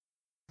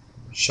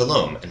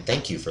Shalom, and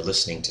thank you for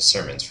listening to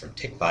sermons from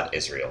Tikvat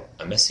Israel,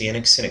 a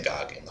Messianic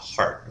synagogue in the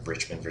heart of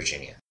Richmond,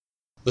 Virginia.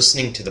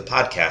 Listening to the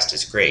podcast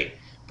is great,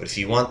 but if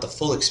you want the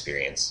full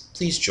experience,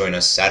 please join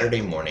us Saturday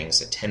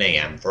mornings at 10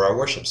 a.m. for our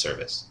worship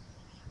service.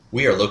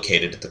 We are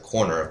located at the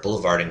corner of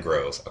Boulevard and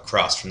Grove,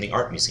 across from the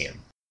Art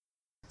Museum.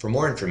 For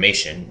more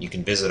information, you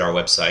can visit our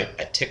website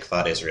at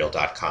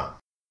tikvatisrael.com.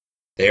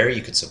 There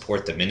you can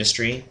support the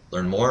ministry,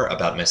 learn more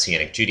about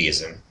Messianic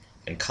Judaism,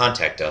 and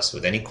contact us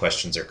with any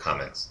questions or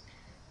comments.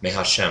 May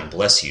Hashem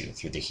bless you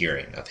through the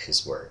hearing of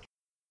His word.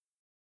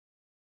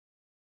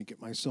 Let me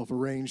get myself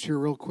arranged here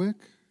real quick.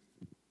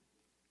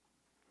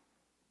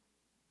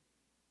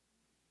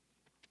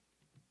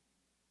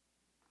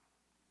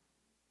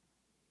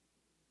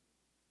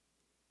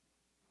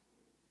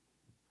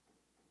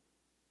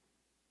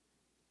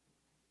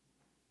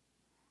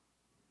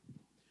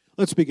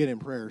 Let's begin in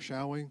prayer,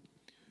 shall we?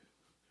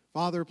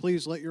 Father,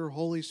 please let your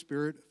Holy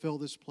Spirit fill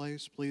this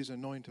place. Please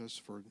anoint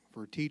us for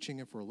teaching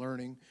and for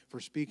learning, for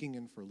speaking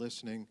and for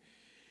listening,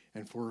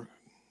 and for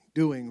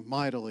doing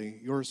mightily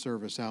your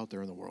service out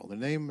there in the world. In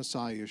the name of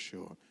Messiah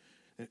Yeshua.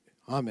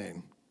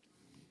 Amen.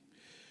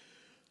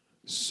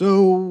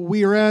 So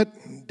we are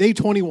at day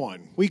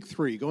 21, week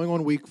 3, going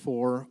on week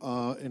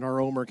 4 in our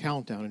Omer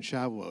countdown in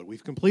Shavuot.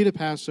 We've completed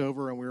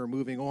Passover and we are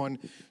moving on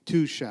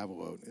to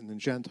Shavuot in the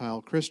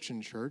Gentile Christian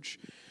church.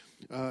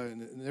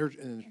 In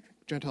the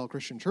Gentile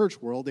Christian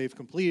church world, they've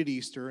completed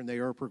Easter and they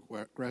are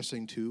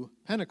progressing to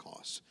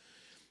Pentecost.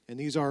 And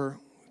these are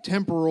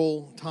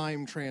temporal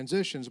time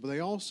transitions, but they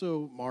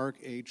also mark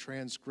a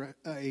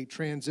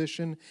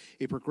transition,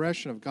 a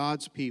progression of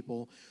God's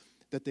people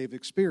that they've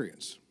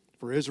experienced.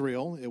 For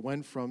Israel, it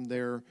went from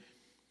their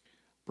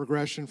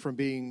progression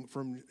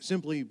from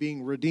simply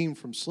being redeemed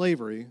from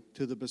slavery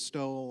to the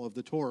bestowal of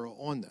the Torah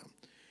on them.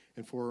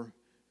 And for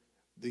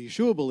the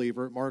Yeshua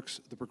believer, it marks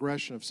the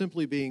progression of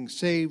simply being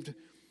saved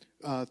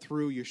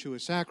through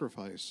Yeshua's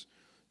sacrifice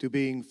to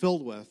being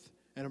filled with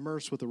and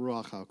immersed with the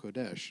Ruach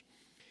HaKodesh.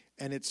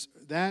 And it's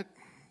that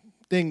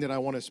thing that I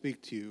want to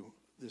speak to you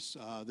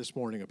this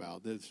morning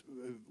about,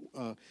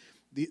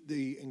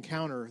 the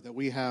encounter that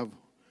we have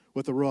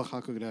with the Ruach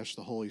HaKodesh,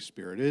 the Holy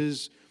Spirit. It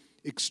is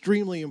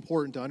extremely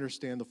important to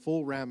understand the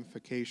full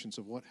ramifications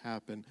of what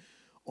happened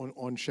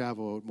on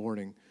Shavuot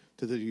morning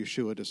to the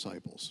Yeshua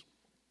disciples.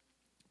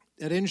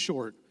 And in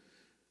short,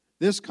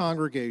 this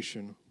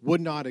congregation would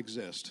not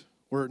exist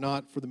were it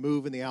not for the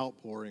move and the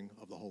outpouring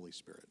of the Holy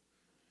Spirit.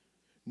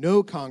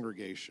 No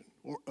congregation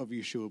of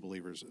Yeshua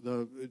believers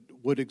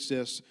would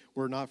exist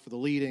were it not for the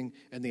leading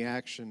and the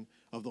action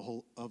of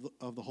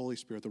the Holy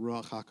Spirit, the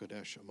Ruach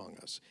HaKodesh among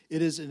us.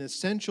 It is an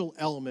essential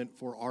element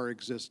for our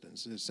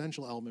existence, an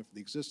essential element for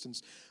the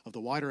existence of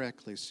the wider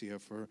ecclesia,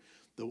 for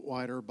the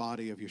wider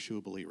body of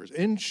Yeshua believers.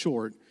 In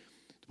short,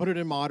 to put it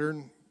in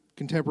modern,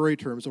 contemporary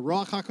terms, the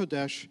Ruach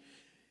HaKodesh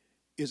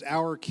is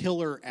our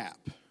killer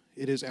app.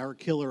 It is our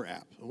killer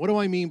app. What do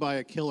I mean by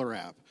a killer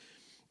app?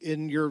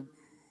 In your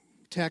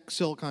tech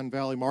Silicon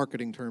Valley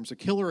marketing terms, a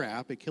killer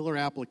app, a killer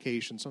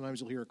application, sometimes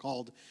you'll hear it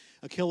called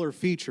a killer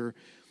feature,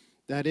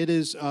 that it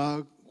is,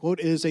 quote,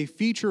 is a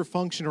feature,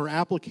 function, or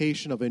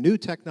application of a new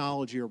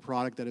technology or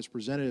product that is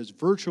presented as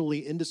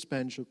virtually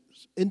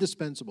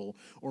indispensable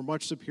or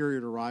much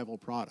superior to rival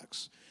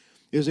products.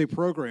 It is a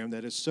program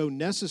that is so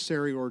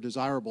necessary or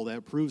desirable that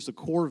it proves the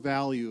core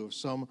value of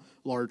some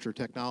larger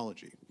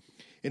technology.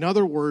 In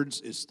other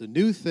words, it's the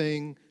new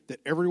thing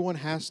that everyone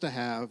has to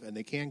have and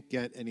they can't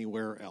get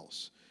anywhere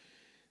else.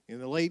 In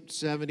the late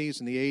 70s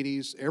and the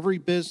 80s, every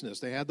business,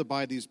 they had to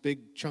buy these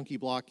big, chunky,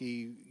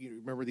 blocky,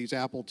 remember these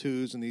Apple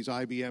IIs and these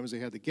IBMs, they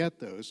had to get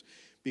those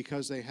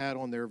because they had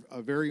on there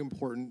a very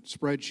important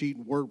spreadsheet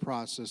and word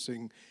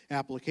processing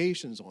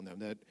applications on them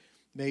that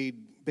made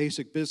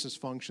basic business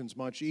functions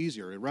much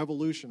easier. It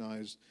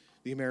revolutionized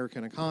the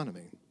American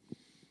economy.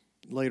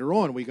 Later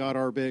on, we got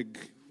our big,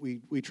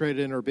 we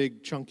traded in our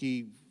big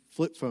chunky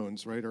flip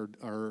phones, right,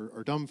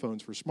 our dumb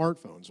phones for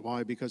smartphones.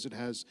 Why? Because it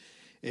has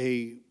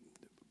a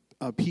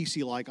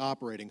PC-like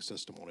operating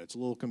system on it. It's a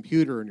little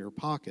computer in your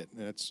pocket,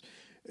 and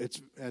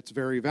it's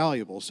very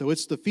valuable. So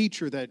it's the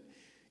feature that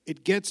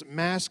it gets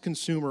mass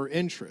consumer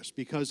interest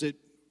because it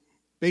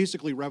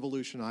basically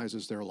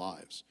revolutionizes their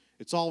lives.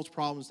 It solves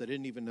problems they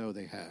didn't even know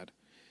they had.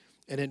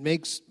 And it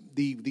makes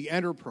the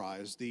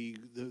enterprise, the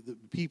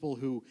people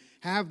who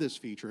have this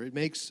feature, it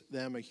makes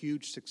them a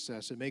huge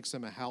success. It makes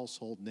them a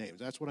household name.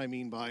 That's what I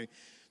mean by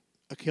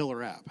a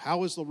killer app.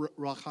 How is the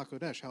Ruach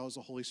HaKodesh, how is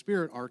the Holy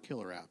Spirit our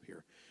killer app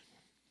here?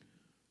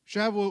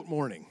 Shavuot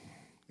morning,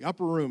 the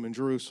upper room in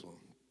Jerusalem.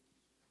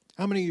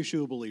 How many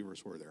Yeshua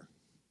believers were there?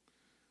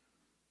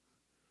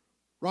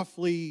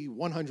 Roughly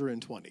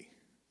 120.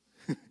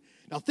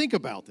 Now think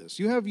about this.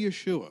 You have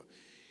Yeshua.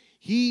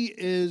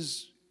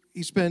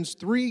 He spends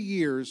 3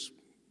 years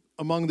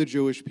among the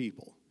Jewish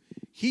people.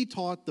 He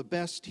taught the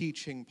best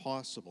teaching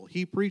possible.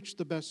 He preached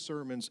the best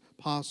sermons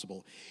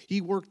possible.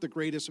 He worked the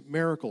greatest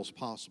miracles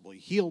possible. He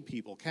healed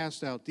people,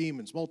 cast out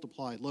demons,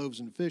 multiplied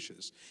loaves and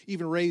fishes,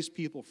 even raised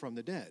people from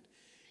the dead.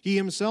 He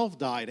himself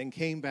died and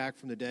came back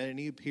from the dead, and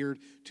he appeared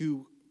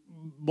to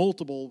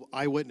multiple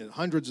eyewitnesses,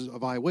 hundreds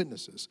of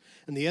eyewitnesses.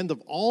 And the end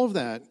of all of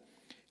that,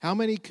 how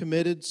many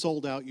committed,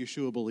 sold-out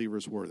Yeshua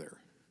believers were there?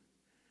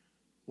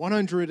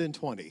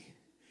 120.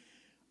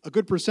 A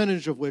good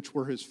percentage of which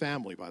were his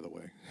family, by the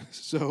way.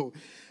 So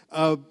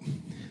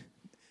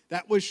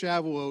that was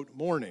Shavuot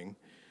morning.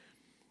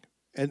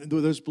 And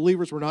those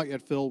believers were not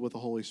yet filled with the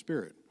Holy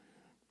Spirit.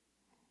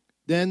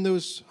 Then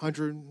those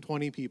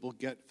 120 people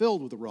get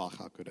filled with the Ruach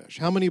HaKodesh.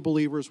 How many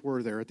believers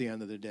were there at the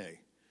end of the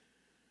day?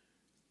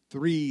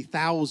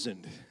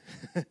 3,000.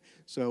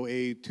 So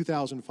a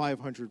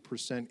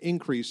 2,500%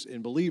 increase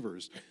in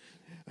believers.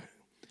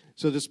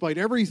 So despite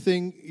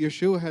everything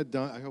Yeshua had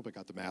done, I hope I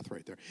got the math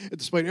right there.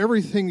 Despite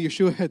everything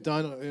Yeshua had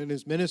done in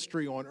his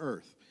ministry on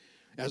earth,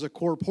 as a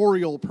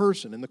corporeal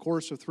person, in the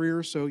course of 3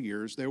 or so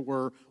years, there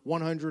were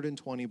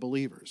 120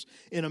 believers.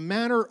 In a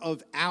matter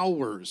of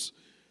hours,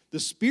 the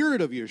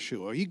Spirit of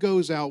Yeshua, he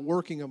goes out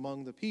working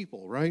among the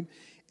people, right?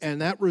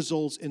 And that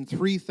results in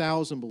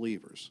 3,000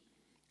 believers.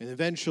 And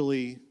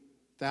eventually,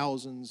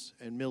 thousands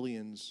and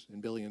millions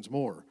and billions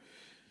more.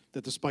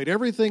 That despite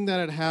everything that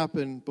had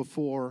happened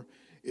before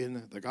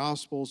in the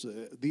Gospels,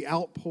 the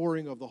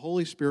outpouring of the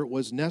Holy Spirit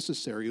was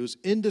necessary. It was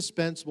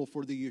indispensable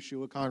for the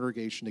Yeshua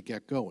congregation to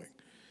get going.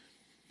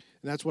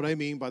 And that's what I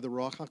mean by the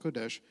Ruach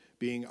HaKodesh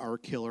being our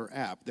killer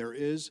app. There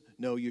is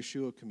no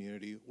Yeshua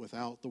community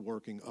without the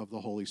working of the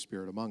Holy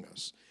Spirit among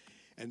us.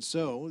 And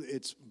so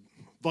it's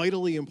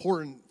vitally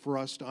important for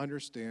us to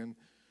understand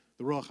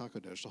the Ruach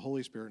HaKodesh, the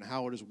Holy Spirit, and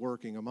how it is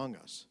working among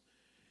us.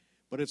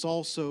 But it's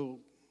also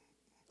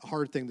a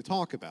hard thing to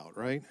talk about,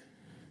 right?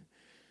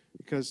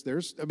 Because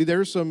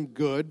there's some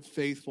good,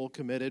 faithful,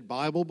 committed,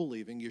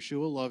 Bible-believing,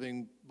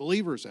 Yeshua-loving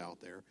believers out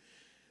there.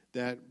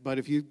 But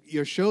if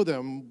you show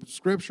them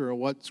Scripture and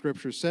what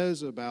Scripture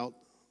says about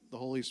the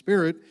Holy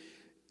Spirit,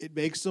 it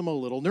makes them a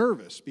little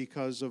nervous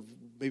because of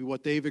maybe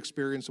what they've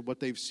experienced and what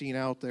they've seen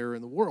out there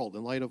in the world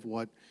in light of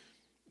what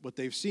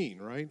they've seen,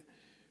 right?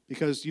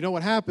 Because you know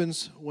what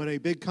happens when a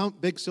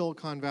big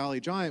Silicon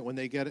Valley giant, when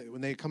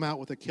they come out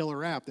with a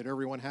killer app that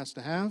everyone has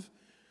to have,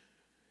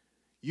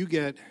 you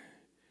get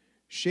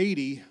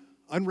shady,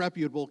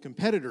 unreputable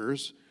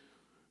competitors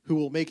who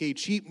will make a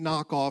cheap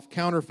knockoff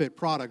counterfeit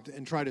product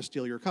and try to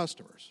steal your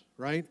customers,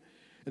 right?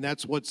 And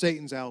that's what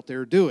Satan's out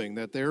there doing,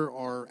 that there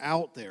are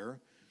out there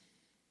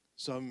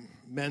some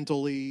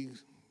mentally,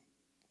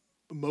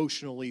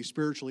 emotionally,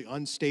 spiritually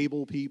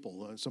unstable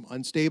people, some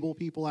unstable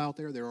people out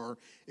there. There are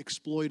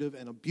exploitive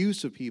and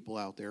abusive people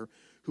out there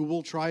who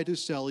will try to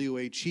sell you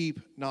a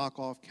cheap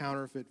knockoff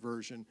counterfeit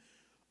version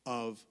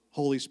of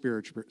Holy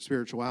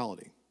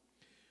spirituality.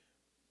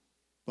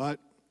 But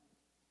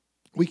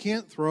we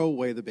can't throw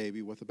away the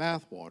baby with the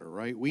bathwater,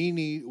 right?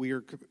 We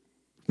are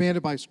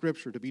commanded by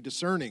Scripture to be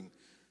discerning,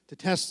 to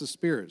test the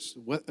spirits,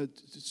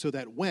 so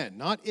that when,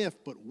 not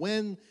if, but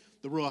when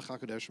the Ruach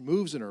HaKodesh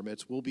moves in our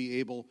midst, we'll be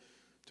able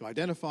to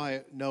identify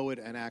it, know it,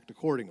 and act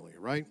accordingly,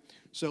 right?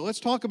 So let's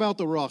talk about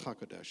the Ruach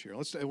HaKodesh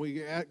here.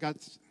 We got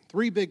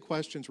 3 big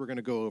questions we're going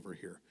to go over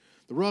here.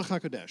 The Ruach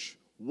HaKodesh,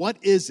 what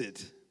is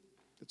it?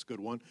 That's a good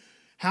one.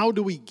 How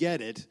do we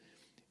get it?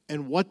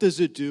 And what does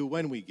it do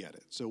when we get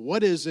it? So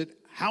what is it?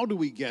 How do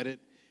we get it?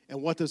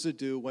 And what does it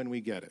do when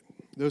we get it?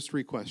 Those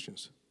 3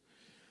 questions.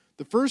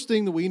 The first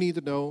thing that we need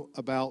to know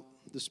about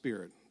the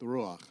Spirit, the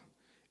Ruach,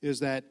 is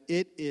that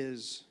it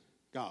is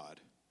God.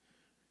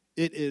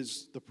 It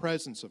is the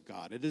presence of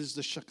God. It is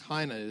the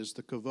Shekinah, it is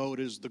the Kavod, it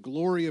is the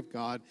glory of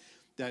God,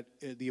 that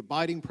the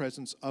abiding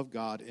presence of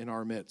God in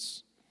our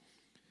midst.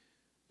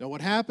 Now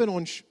what happened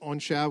on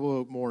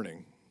Shavuot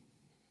morning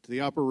to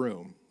the upper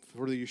room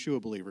for the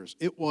Yeshua believers,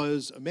 it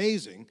was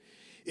amazing.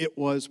 It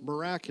was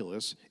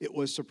miraculous, it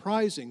was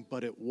surprising,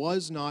 but it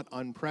was not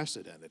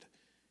unprecedented.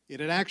 It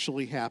had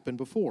actually happened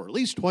before, at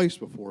least twice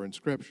before in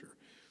Scripture.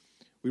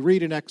 We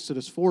read in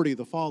Exodus 40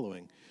 the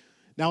following.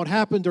 Now it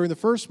happened during the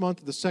first month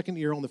of the second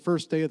year, on the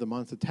first day of the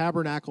month, the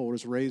tabernacle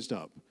was raised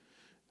up.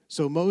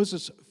 So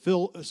Moses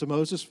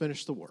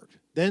finished the work.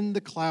 Then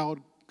the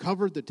cloud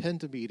covered the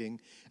tent of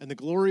meeting, and the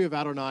glory of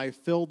Adonai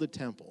filled the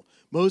temple.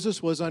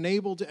 Moses was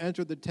unable to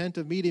enter the tent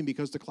of meeting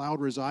because the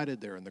cloud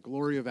resided there, and the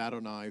glory of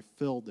Adonai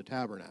filled the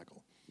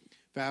tabernacle.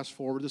 Fast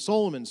forward to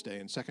Solomon's day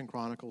in 2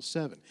 Chronicles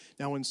 7.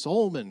 Now when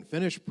Solomon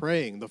finished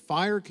praying, the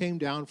fire came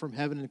down from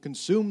heaven and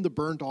consumed the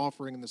burnt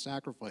offering and the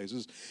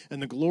sacrifices,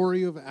 and the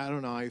glory of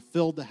Adonai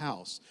filled the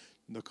house.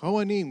 And the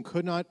Kohanim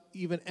could not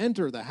even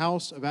enter the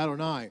house of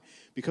Adonai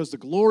because the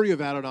glory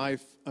of Adonai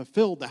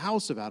filled the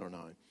house of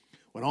Adonai.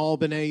 When all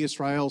Bnei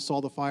Israel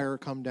saw the fire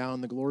come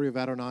down, the glory of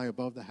Adonai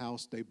above the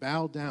house, they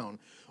bowed down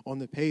on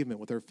the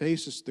pavement with their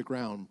faces to the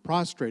ground,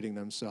 prostrating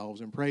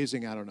themselves and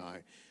praising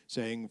Adonai,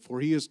 saying, "For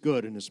he is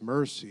good and his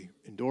mercy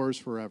endures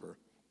forever."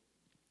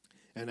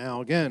 And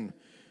now again,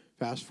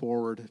 fast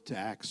forward to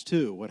Acts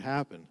 2. What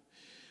happened?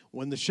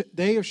 When the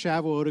day of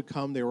Shavuot had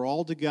come, they were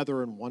all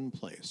together in one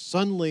place.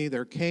 Suddenly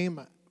there came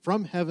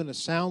from heaven a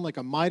sound like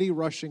a mighty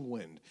rushing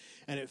wind,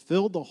 and it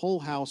filled the whole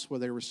house where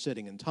they were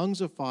sitting, and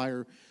tongues of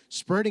fire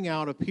spreading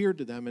out appeared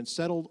to them and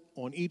settled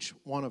on each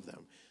one of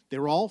them. They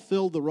were all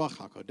filled with the Ruach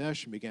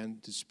HaKodesh and began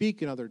to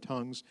speak in other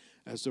tongues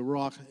as the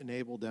Ruach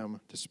enabled them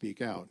to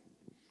speak out.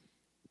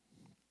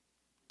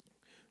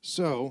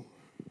 So,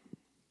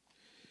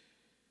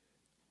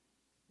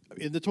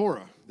 in the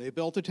Torah, they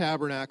built a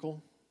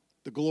tabernacle,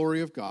 the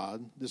glory of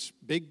God, this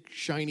big,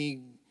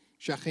 shiny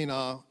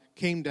Shekhinah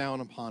came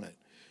down upon it.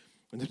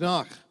 In the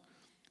Tanakh,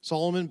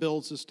 Solomon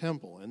builds this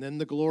temple, and then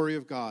the glory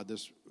of God,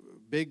 this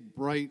big,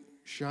 bright,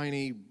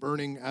 shiny,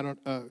 burning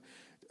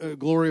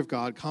glory of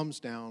God comes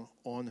down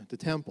on the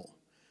temple.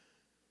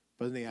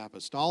 But in the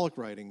apostolic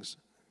writings,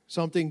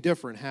 something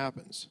different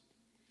happens.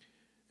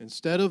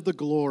 Instead of the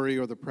glory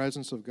or the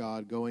presence of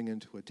God going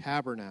into a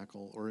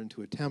tabernacle or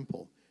into a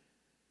temple,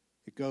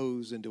 it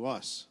goes into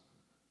us.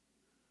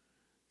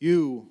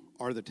 You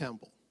are the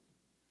temple.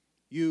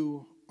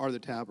 You are the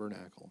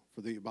tabernacle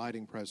for the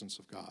abiding presence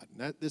of God.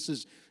 And this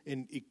is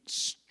an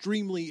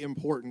extremely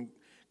important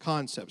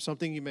concept,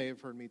 something you may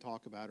have heard me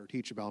talk about or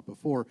teach about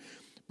before,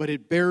 but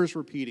it bears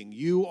repeating.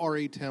 You are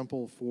a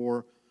temple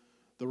for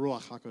the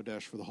Ruach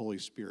HaKodesh, for the Holy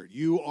Spirit.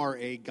 You are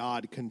a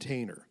God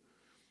container.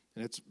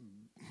 And it's a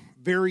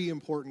very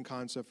important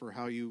concept for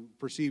how you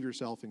perceive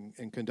yourself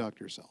and conduct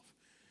yourself.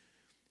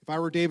 If I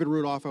were David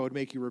Rudolph, I would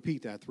make you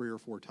repeat that 3 or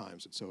 4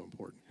 times. It's so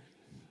important.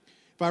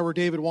 If I were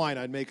David Wine,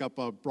 I'd make up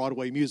a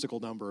Broadway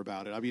musical number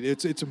about it. I mean,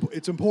 it's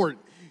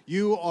important.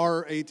 You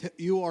are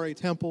a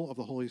temple of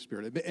the Holy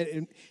Spirit.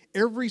 And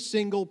every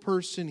single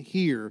person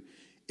here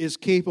is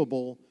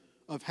capable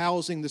of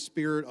housing the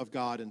Spirit of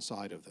God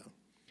inside of them.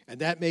 And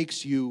that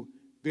makes you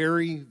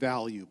very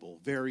valuable,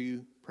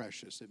 very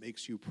precious. It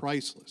makes you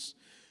priceless.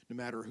 No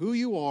matter who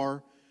you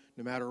are,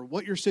 no matter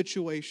what your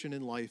situation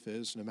in life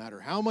is, no matter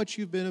how much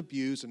you've been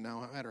abused, and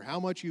no matter how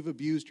much you've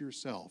abused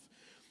yourself,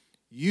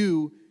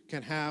 you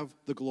can have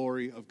the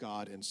glory of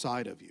God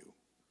inside of you.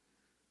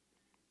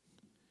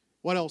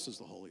 What else is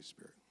the Holy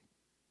Spirit?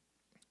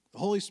 The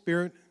Holy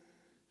Spirit,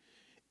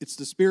 it's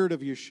the Spirit of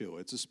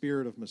Yeshua. It's the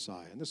Spirit of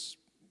Messiah. And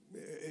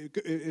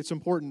it's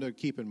important to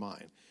keep in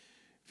mind.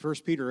 1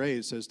 Peter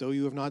 8 says, though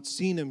you have not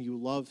seen him, you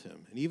love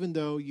him. And even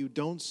though you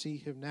don't see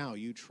him now,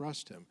 you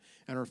trust him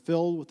and are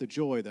filled with the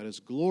joy that is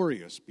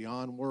glorious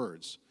beyond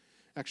words.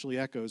 Actually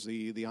echoes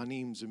the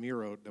Anim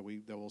Zemirot that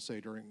we'll say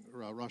during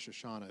Rosh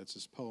Hashanah. It's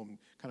this poem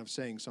kind of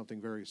saying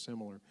something very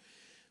similar.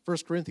 1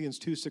 Corinthians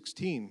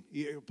 2:16,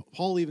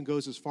 Paul even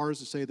goes as far as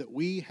to say that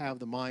we have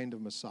the mind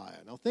of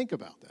Messiah. Now think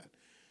about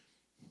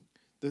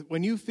that.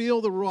 When you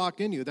feel the Ruach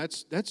in you,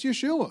 that's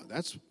Yeshua.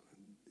 That's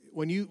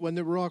when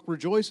the Ruach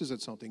rejoices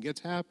at something, gets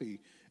happy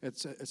at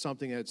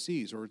something it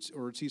sees, or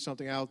it sees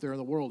something out there in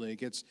the world and it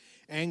gets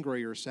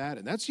angry or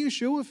saddened. That's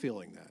Yeshua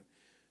feeling that.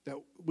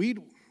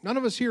 None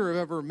of us here have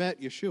ever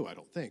met Yeshua, I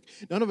don't think.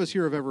 None of us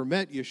here have ever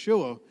met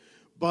Yeshua,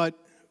 but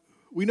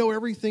we know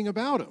everything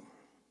about him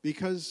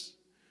because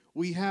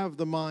we have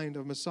the mind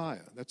of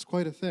Messiah. That's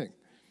quite a thing.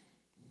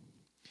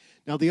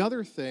 Now, the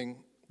other thing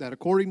that,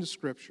 according to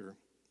Scripture,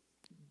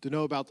 to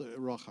know about the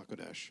Ruach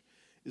HaKodesh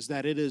is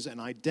that it is an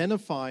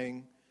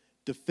identifying,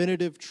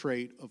 definitive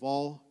trait of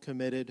all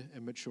committed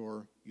and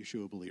mature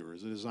Yeshua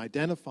believers. It is an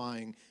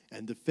identifying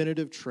and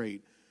definitive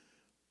trait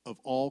of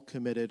all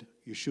committed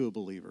Yeshua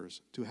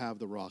believers to have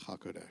the Ruach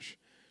HaKodesh.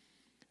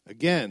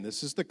 Again,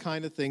 this is the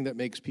kind of thing that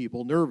makes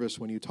people nervous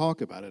when you talk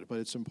about it, but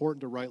it's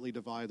important to rightly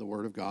divide the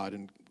Word of God,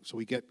 and so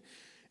we get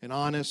an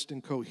honest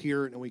and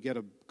coherent, and we get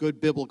a good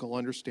biblical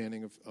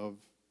understanding of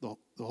the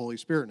Holy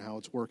Spirit and how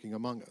it's working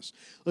among us.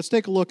 Let's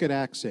take a look at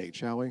Acts 8,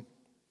 shall we?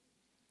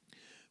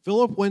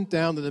 Philip went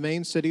down to the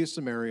main city of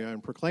Samaria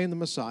and proclaimed the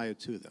Messiah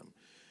to them.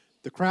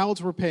 The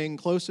crowds were paying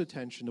close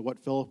attention to what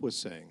Philip was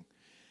saying.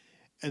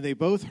 And they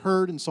both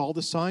heard and saw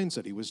the signs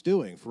that he was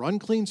doing. For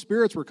unclean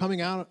spirits were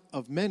coming out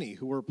of many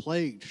who were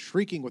plagued,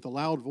 shrieking with a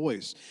loud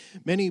voice.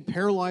 Many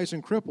paralyzed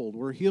and crippled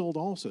were healed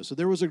also. So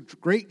there was a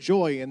great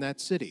joy in that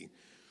city.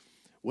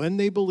 When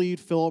they believed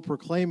Philip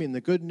proclaiming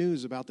the good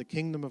news about the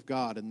kingdom of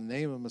God in the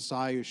name of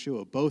Messiah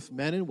Yeshua, both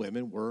men and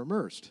women were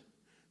immersed.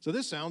 So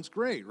this sounds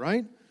great,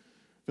 right?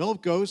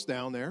 Philip goes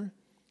down there.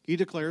 He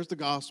declares the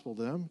gospel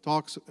to them,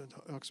 talks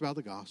about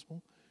the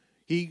gospel.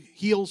 He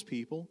heals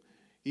people.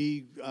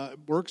 He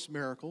works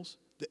miracles.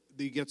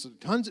 He gets a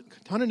ton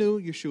of new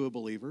Yeshua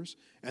believers,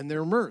 and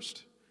they're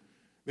immersed.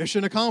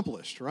 Mission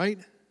accomplished, right?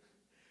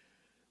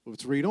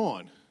 Let's read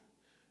on.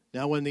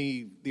 Now, when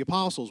the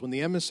apostles, when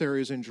the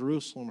emissaries in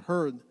Jerusalem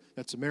heard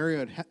that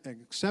Samaria had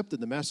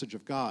accepted the message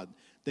of God,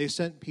 they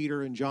sent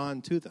Peter and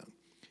John to them.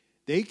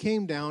 They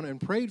came down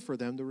and prayed for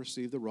them to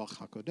receive the Ruach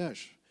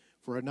HaKodesh,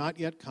 for it had not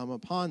yet come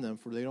upon them,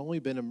 for they had only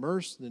been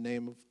immersed in the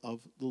name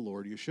of the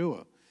Lord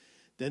Yeshua.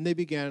 Then they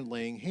began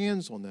laying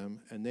hands on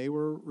them, and they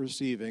were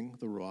receiving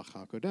the Ruach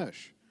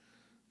HaKodesh.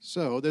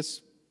 So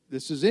this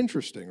is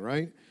interesting,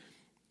 right?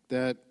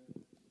 That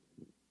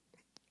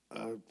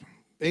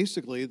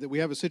basically that we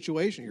have a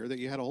situation here that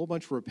you had a whole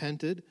bunch of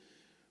repented,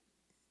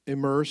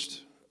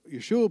 immersed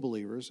Yeshua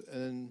believers,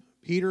 and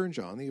Peter and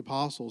John, the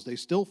apostles, they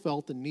still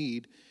felt the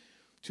need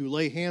to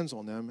lay hands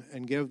on them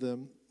and give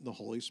them the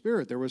Holy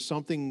Spirit. There was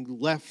something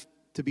left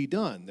to be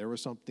done. There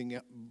was something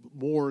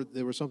more.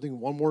 There was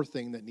one more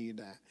thing that needed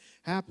to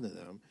happen to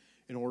them,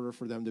 in order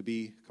for them to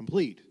be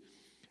complete.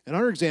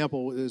 Another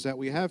example is that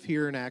we have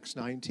here in Acts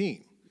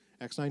 19,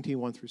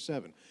 1 through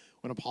 7.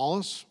 When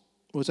Apollos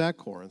was at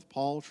Corinth,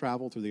 Paul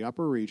traveled through the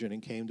upper region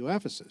and came to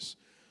Ephesus.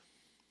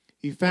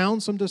 He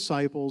found some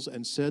disciples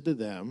and said to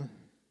them,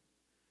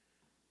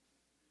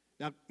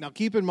 now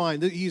keep in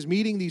mind that he's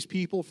meeting these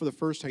people for the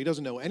first time. He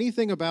doesn't know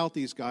anything about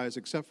these guys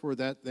except for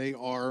that they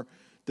are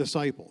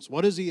disciples.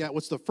 What's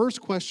the first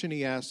question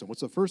he asks them?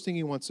 What's the first thing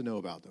he wants to know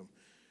about them?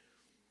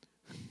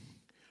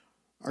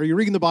 Are you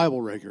reading the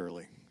Bible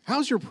regularly?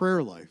 How's your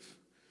prayer life?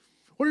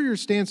 What are your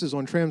stances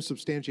on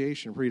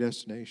transubstantiation and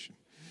predestination?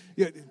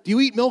 Do you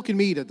eat milk and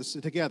meat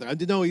together?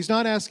 No, he's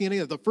not asking any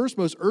of that. The first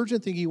most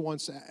urgent thing he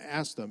wants to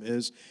ask them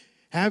is,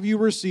 have you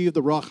received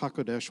the Ruach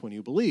HaKodesh when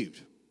you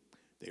believed?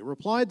 They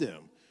replied to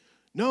him,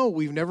 no,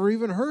 we've never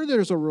even heard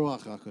there's a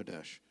Ruach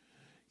HaKodesh.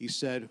 He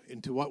said,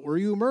 into what were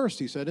you immersed?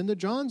 He said, into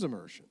John's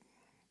immersion.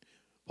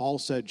 Paul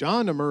said,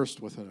 John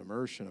immersed with an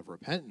immersion of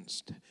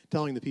repentance,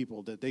 telling the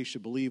people that they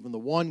should believe in the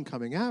one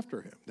coming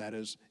after him, that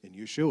is, in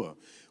Yeshua.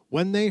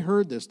 When they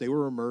heard this, they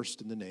were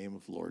immersed in the name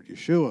of Lord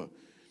Yeshua.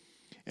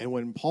 And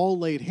when Paul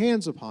laid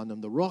hands upon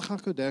them, the Ruach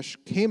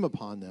HaKodesh came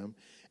upon them,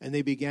 and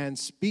they began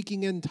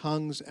speaking in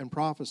tongues and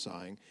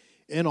prophesying.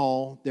 In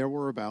all, there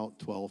were about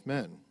 12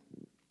 men.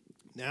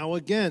 Now,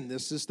 again,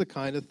 this is the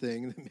kind of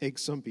thing that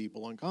makes some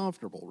people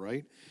uncomfortable,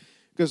 right?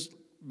 Because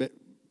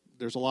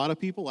there's a lot of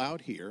people out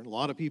here, a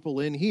lot of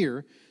people in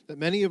here that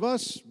many of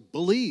us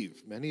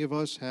believe. Many of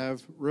us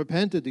have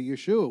repented to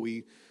Yeshua.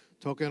 We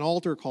took an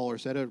altar call or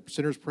said a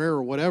sinner's prayer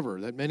or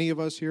whatever. That many of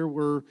us here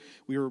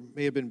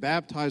may have been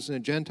baptized in a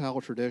Gentile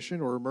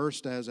tradition or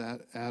immersed as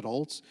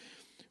adults.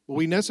 But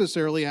we haven't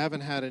necessarily had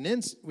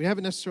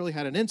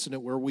an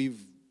incident where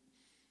we've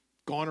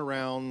gone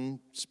around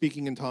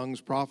speaking in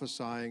tongues,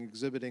 prophesying,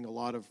 exhibiting a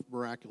lot of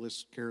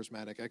miraculous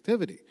charismatic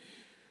activity.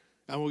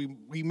 And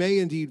we may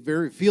indeed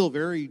feel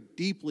very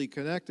deeply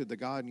connected to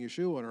God and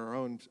Yeshua in our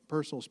own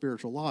personal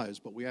spiritual lives,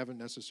 but we haven't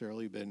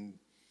necessarily been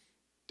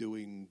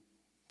doing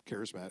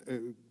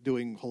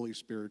Holy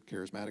Spirit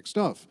charismatic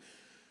stuff.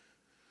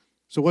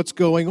 So what's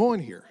going on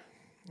here?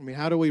 I mean,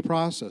 how do we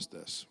process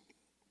this?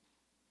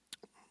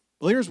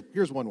 Well,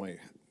 here's one way.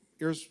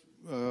 Here's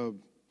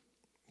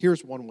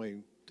one way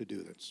to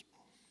do this.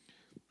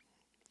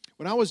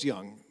 When I was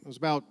young, I was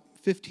about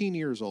 15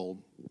 years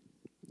old.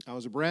 I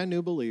was a brand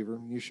new believer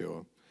in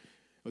Yeshua.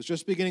 I was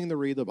just beginning to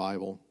read the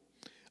Bible.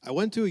 I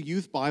went to a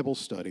youth Bible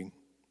study,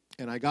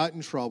 and I got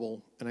in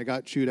trouble, and I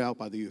got chewed out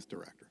by the youth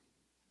director.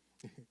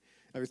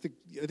 I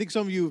think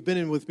some of you who've been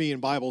in with me in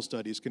Bible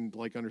studies can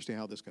understand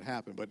how this could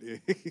happen. But if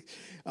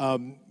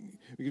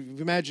you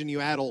imagine you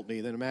adult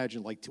me, then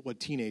imagine what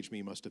teenage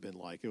me must have been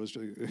like. It was,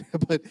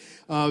 but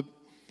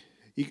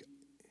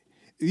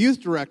the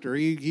youth director,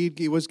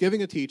 he was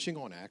giving a teaching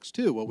on Acts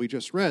 2, what we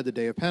just read, the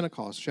day of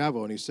Pentecost,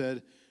 Shavuot, and he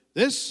said,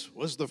 this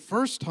was the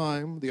first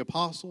time the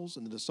apostles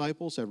and the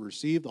disciples have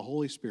received the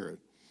Holy Spirit.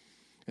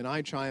 And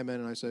I chime in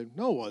and I said,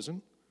 no, it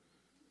wasn't.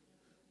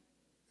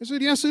 I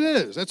said, yes, it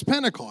is. That's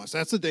Pentecost.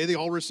 That's the day they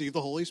all received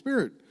the Holy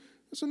Spirit.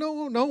 I said,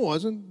 no, it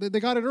wasn't. They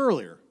got it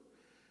earlier.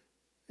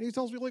 And he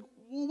tells me, well,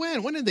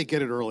 when? When did they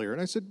get it earlier?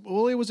 And I said,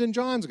 well, it was in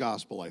John's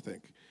gospel, I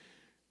think.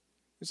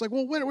 He's like,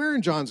 well, where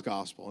in John's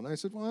gospel? And I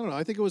said, well, I don't know.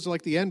 I think it was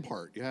the end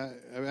part,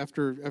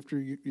 after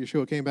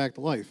Yeshua came back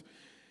to life.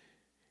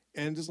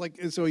 And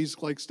so he's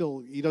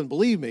still, he doesn't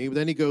believe me. But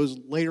then he goes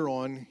later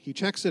on, he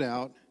checks it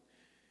out,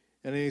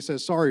 and then he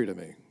says, sorry to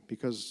me,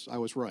 because I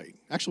was right.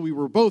 Actually, we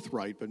were both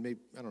right, but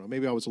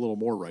maybe I was a little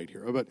more right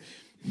here. But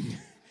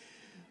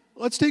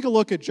let's take a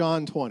look at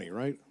John 20,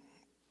 right?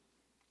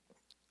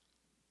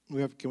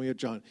 Can we have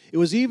John? It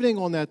was evening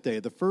on that day,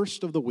 the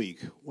first of the week,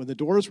 when the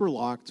doors were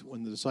locked,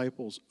 when the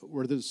disciples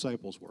were.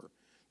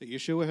 That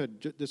Yeshua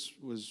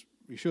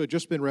had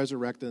just been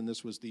resurrected, and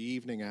this was the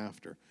evening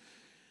after.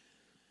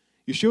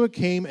 Yeshua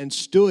came and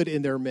stood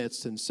in their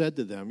midst and said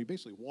to them, he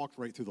basically walked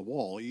right through the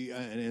wall,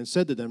 and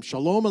said to them,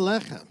 Shalom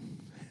Aleichem.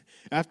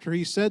 After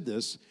he said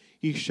this,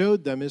 he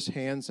showed them his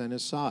hands and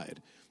his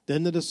side.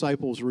 Then the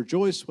disciples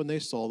rejoiced when they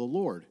saw the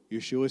Lord.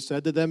 Yeshua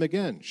said to them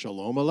again,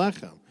 Shalom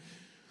Aleichem.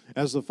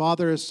 As the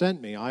Father has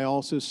sent me, I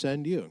also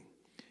send you.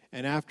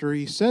 And after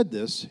he said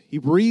this, he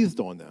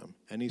breathed on them,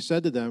 and he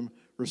said to them,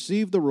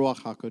 receive the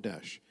Ruach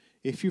HaKodesh.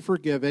 If you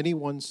forgive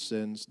anyone's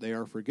sins, they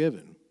are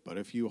forgiven. But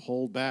if you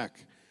hold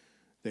back,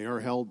 they are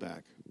held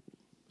back.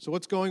 So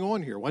what's going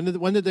on here? When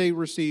did they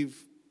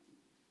receive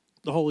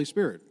the Holy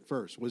Spirit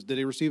first? Did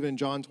they receive it in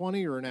John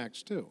 20 or in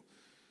Acts 2?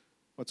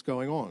 What's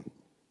going on?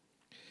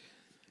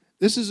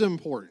 This is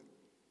important.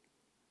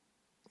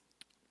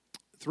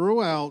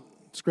 Throughout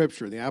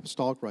Scripture, the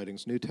apostolic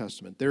writings, New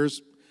Testament,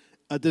 there's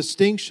a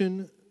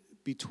distinction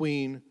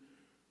between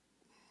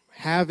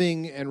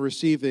having and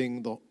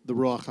receiving the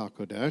Ruach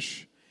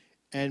HaKodesh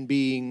and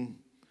being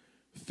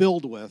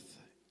filled with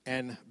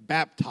and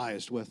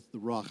baptized with the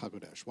Ruach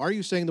HaKodesh. Why are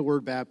you saying the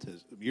word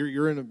baptism?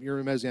 You're in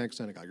a Messianic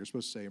synagogue. You're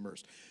supposed to say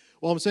immersed.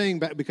 Well, I'm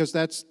saying because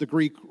that's the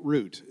Greek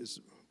root,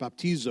 is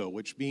baptizo,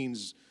 which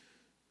means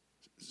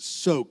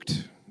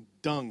soaked,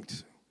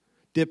 dunked,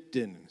 dipped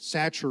in,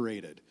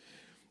 saturated.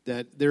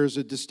 that there's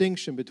a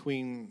distinction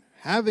between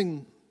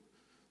having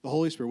the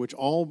Holy Spirit, which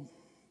all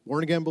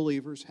born-again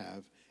believers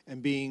have,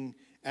 and being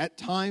at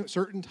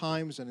certain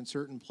times and in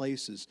certain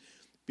places,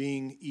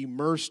 being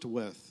immersed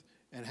with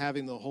and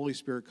having the Holy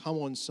Spirit come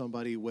on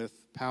somebody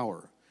with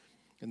power.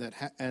 And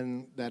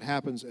that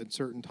happens at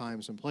certain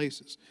times and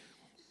places.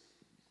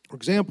 For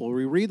example,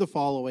 we read the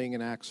following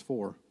in Acts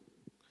 4.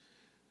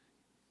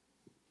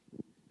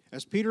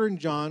 As Peter and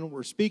John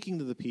were speaking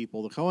to the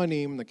people, the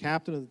Kohanim, the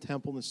captain of the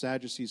temple, and the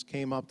Sadducees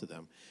came up to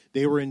them.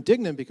 They were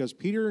indignant because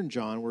Peter and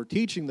John were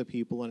teaching the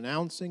people and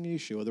announcing in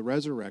Yeshua the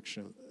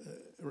resurrection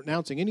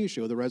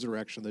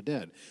of the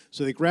dead.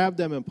 So they grabbed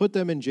them and put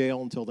them in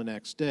jail until the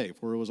next day,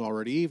 for it was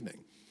already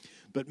evening.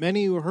 But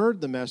many who heard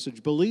the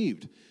message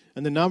believed,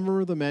 and the number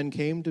of the men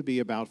came to be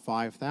about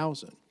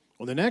 5,000.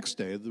 On the next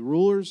day, the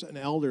rulers and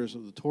elders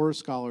of the Torah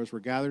scholars were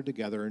gathered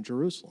together in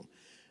Jerusalem.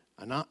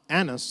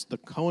 Annas, the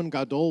Kohen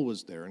Gadol,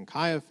 was there, and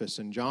Caiaphas,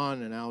 and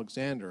John, and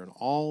Alexander, and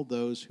all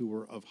those who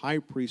were of high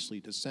priestly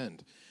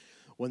descent.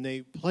 When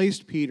they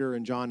placed Peter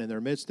and John in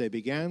their midst, they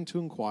began to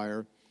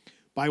inquire,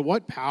 "By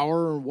what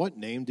power and what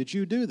name did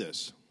you do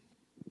this?"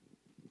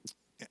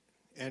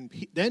 And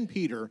then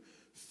Peter,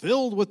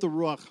 filled with the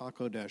Ruach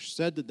HaKodesh,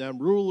 said to them,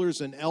 "Rulers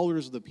and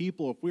elders of the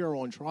people, if we are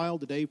on trial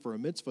today for a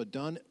mitzvah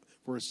done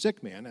for a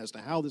sick man as to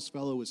how this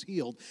fellow was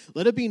healed,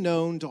 let it be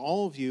known to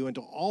all of you and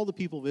to all the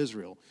people of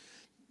Israel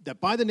that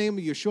by the name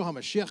of Yeshua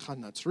HaMashiach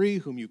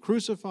HaNatzri, whom you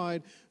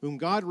crucified, whom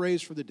God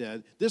raised from the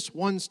dead, this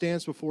one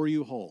stands before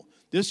you whole.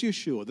 This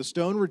Yeshua, the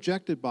stone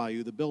rejected by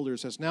you, the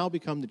builders, has now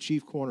become the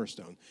chief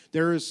cornerstone.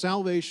 There is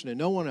salvation in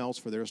no one else,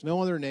 for there is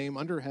no other name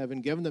under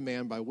heaven given to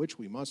man by which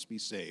we must be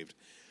saved."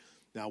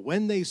 Now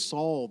when they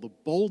saw the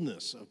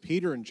boldness of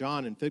Peter and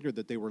John and figured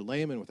that they were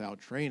laymen without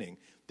training,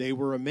 they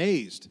were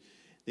amazed.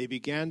 They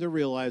began to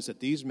realize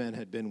that these men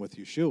had been with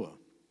Yeshua.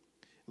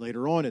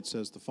 Later on it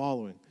says the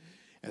following: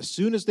 As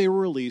soon as they were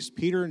released,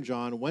 Peter and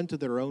John went to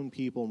their own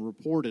people and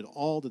reported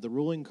all that the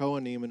ruling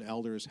Kohanim and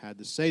elders had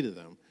to say to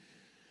them.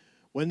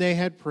 When they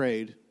had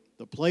prayed,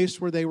 the place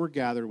where they were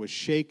gathered was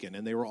shaken,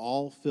 and they were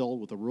all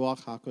filled with the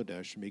Ruach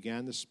HaKodesh and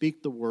began to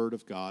speak the word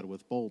of God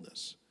with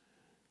boldness.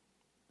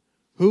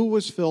 Who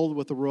was filled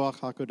with the Ruach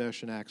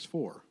HaKodesh in Acts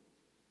 4?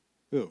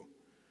 Who?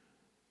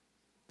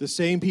 The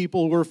same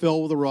people who were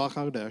filled with the Ruach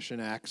HaKodesh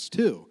in Acts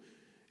 2.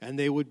 And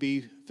they would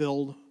be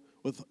filled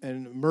with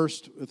and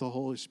immersed with the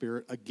Holy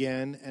Spirit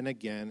again and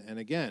again and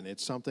again.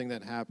 It's something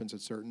that happens at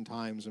certain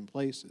times and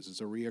places. It's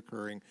a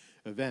reoccurring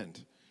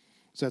event.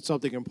 So that's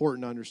something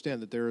important to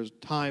understand, that there is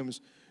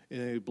times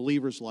in a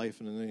believer's life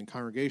and in a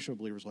congregational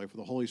believer's life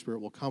where the Holy Spirit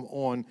will come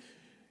on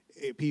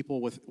people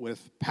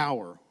with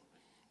power,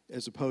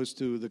 as opposed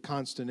to the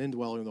constant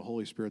indwelling of the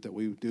Holy Spirit that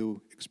we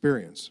do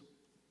experience.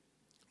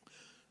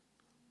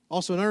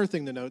 Also, another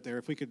thing to note there,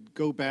 if we could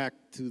go back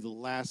to the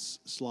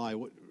last slide,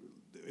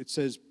 it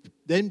says,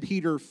 then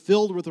Peter,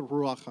 filled with the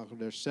Ruach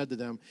HaKodesh, said to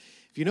them,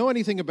 if you know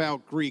anything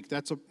about Greek,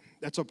 that's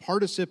a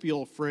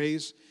participial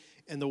phrase,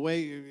 and the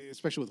way,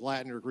 especially with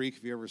Latin or Greek,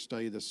 if you ever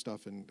study this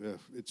stuff, and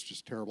it's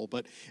just terrible,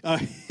 but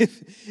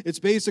it's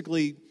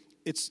basically,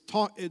 it's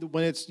taught,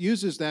 when it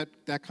uses that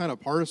kind of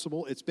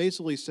participle, it's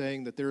basically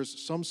saying that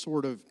there's some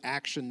sort of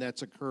action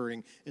that's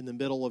occurring in the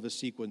middle of a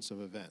sequence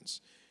of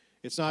events.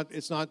 It's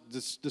not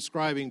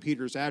describing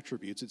Peter's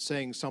attributes. It's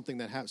saying something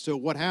that happened. So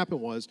what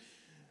happened was,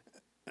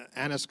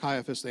 Annas,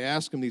 Caiaphas, they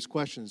ask him these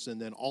questions,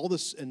 and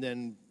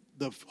then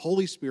the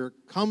Holy Spirit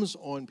comes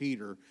on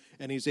Peter,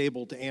 and he's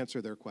able to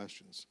answer their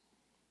questions.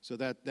 So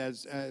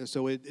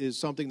so it is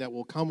something that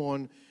will come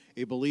on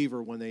a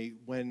believer when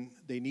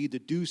they need to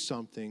do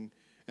something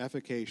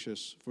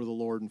efficacious for the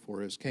Lord and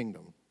for His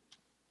kingdom.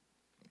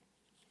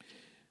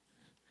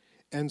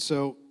 And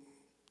so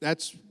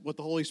that's what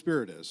the Holy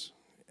Spirit is.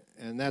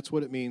 And that's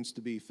what it means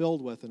to be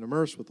filled with and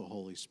immersed with the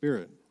Holy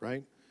Spirit,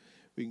 right?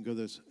 We can go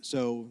this.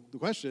 So the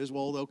question is,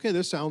 well, okay,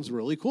 this sounds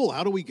really cool.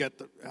 How do we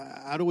get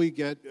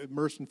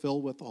immersed and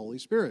filled with the Holy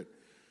Spirit?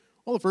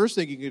 Well, the first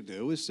thing you can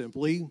do is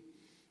simply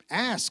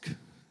ask.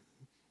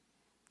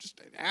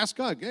 Just ask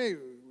God, hey,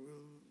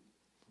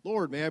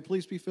 Lord, may I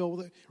please be filled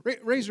with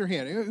it? Raise your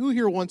hand. Who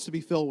here wants to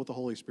be filled with the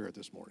Holy Spirit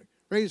this morning?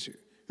 Raise your.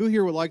 Who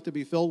here would like to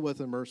be filled with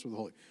and immersed with the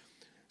Holy?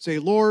 Say,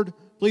 Lord,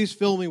 please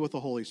fill me with the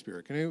Holy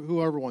Spirit.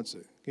 Whoever wants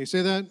it. Can you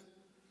say that?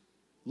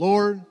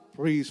 Lord,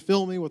 please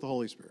fill me with the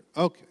Holy Spirit.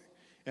 Okay.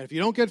 And if you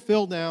don't get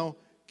filled now,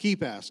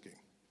 keep asking.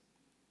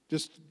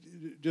 Just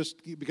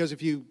because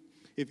if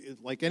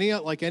like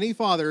any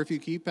father, if you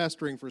keep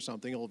pestering for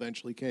something, he'll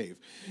eventually cave.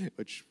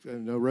 Which I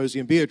know Rosie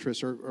and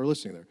Beatrice are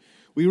listening there.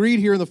 We read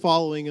here in the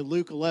following in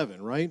Luke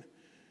 11, right?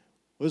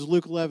 What is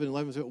Luke 11?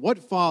 What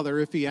father,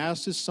 if he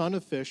asks his son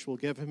a fish, will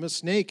give him a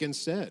snake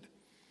instead?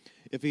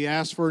 If he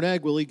asks for an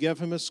egg, will he give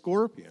him a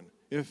scorpion?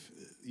 If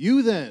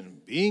you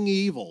then, being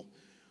evil,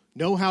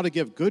 know how to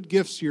give good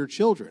gifts to your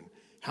children,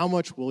 how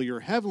much will your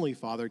heavenly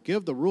Father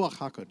give the Ruach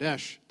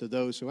HaKodesh to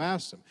those who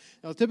ask Him?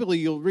 Now, typically,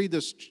 you'll read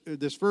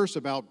this verse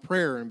about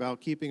prayer and about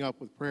keeping up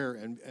with prayer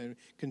and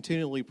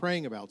continually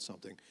praying about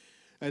something.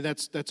 And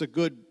that's a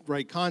good,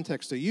 right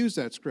context to use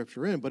that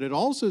scripture in. But it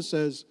also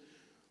says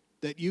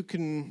that you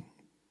can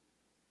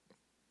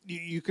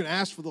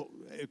ask for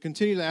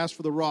continue to ask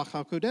for the Ruach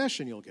HaKodesh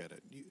and you'll get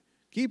it. You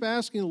keep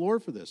asking the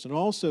Lord for this. And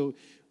also,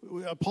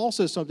 Paul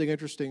says something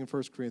interesting in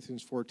 1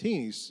 Corinthians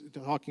 14. He's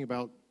talking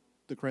about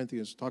the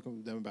Corinthians, talking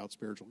to them about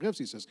spiritual gifts.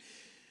 He says,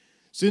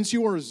 since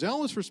you are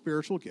zealous for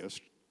spiritual gifts,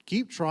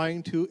 keep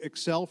trying to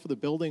excel for the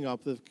building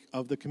up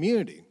of the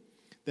community.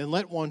 Then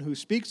let one who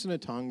speaks in a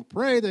tongue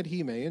pray that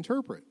he may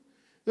interpret.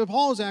 But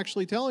Paul is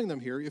actually telling them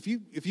here, if you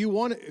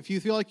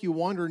feel like you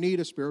want or need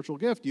a spiritual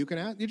gift, you can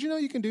ask. Did you know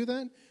you can do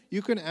that?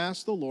 You can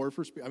ask the Lord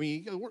for.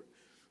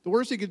 The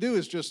worst he could do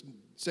is just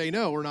say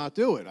no or not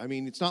do it. I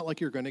mean, it's not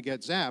like you're going to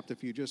get zapped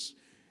if you just.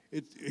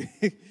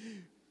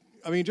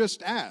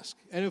 Just ask.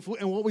 And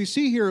what we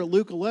see here at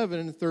Luke 11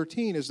 and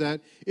 13 is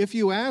that if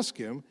you ask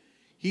him,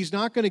 he's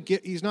not going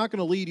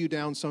to lead you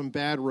down some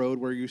bad road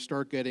where you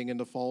start getting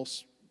into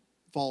false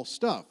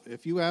stuff.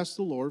 If you ask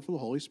the Lord for the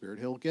Holy Spirit,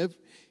 he'll give.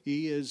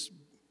 He is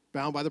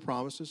bound by the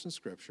promises in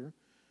Scripture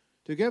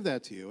to give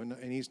that to you,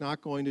 and he's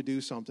not going to do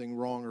something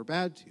wrong or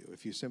bad to you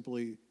if you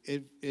simply,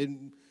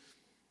 in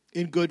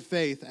good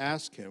faith,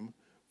 ask him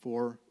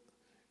for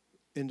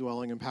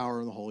indwelling and power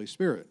in the Holy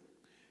Spirit.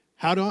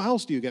 How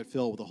else do you get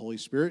filled with the Holy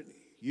Spirit?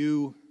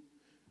 You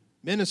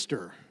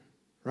minister,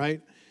 right?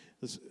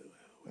 I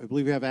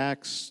believe we have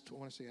Acts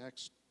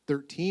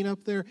 13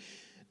 up there.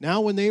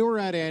 Now, when they were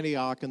at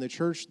Antioch in the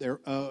church there,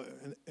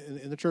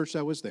 in the church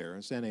that was there,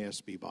 it's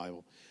NASB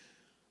Bible.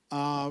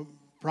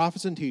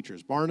 Prophets and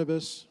teachers,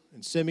 Barnabas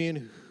and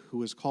Simeon, who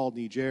was called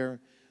Niger,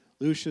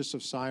 Lucius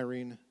of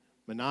Cyrene,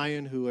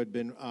 Manaen, who had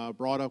been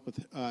brought up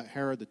with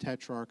Herod the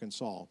Tetrarch, and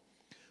Saul.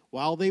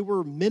 While they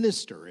were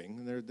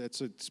ministering, that's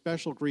a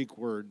special Greek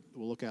word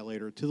we'll look at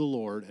later, to the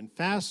Lord, and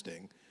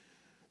fasting,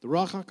 the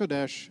Ruach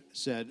HaKodesh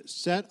said,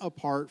 set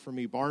apart for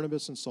me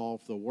Barnabas and Saul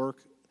for the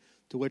work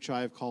to which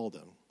I have called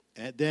them.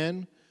 And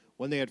then,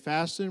 when they had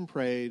fasted and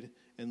prayed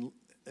and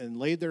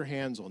laid their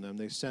hands on them,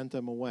 they sent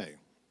them away.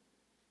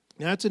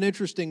 Now, that's an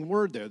interesting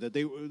word there, that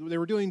they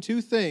were doing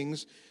two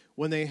things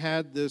when they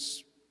had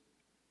this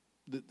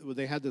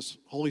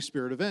Holy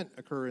Spirit event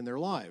occur in their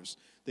lives.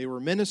 They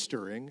were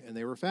ministering and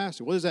they were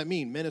fasting. What does that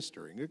mean,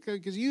 ministering?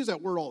 Because you use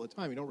that word all the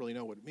time, you don't really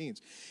know what it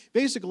means.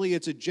 Basically,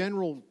 which is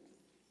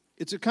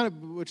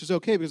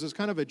okay because it's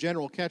kind of a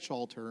general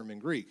catch-all term in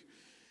Greek.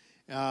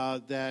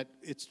 That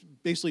it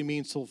basically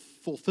means to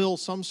fulfill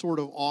some sort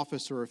of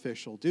office or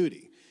official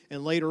duty.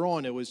 And later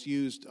on, it was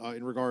used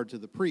in regard to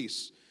the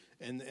priests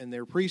and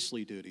their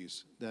priestly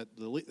duties that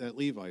that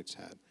Levites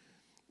had,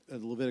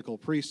 the Levitical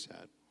priests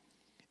had.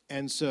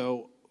 And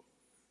so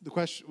the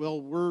question,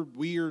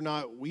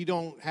 we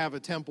don't have a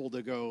temple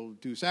to go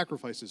do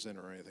sacrifices in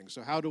or anything.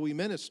 So how do we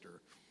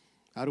minister?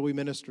 How do we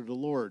minister to the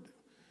Lord?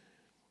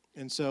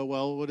 And so,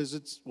 what does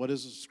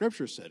the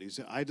Scripture said? He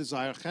said, I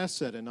desire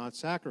chesed and not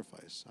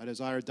sacrifice. I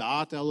desire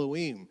da'at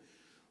Elohim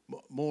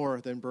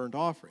more than burnt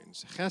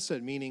offerings.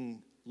 Chesed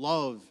meaning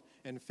love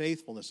and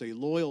faithfulness, a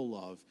loyal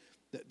love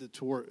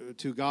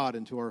to God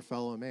and to our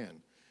fellow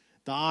man.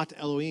 Da'at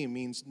Elohim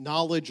means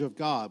knowledge of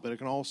God, but it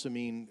can also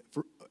mean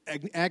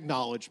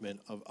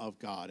acknowledgement of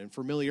God and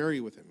familiarity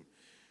with him.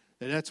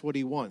 That's what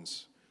he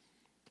wants.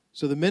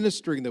 So the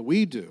ministering that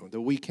we do,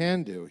 that we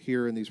can do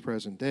here in these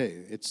present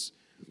day, it's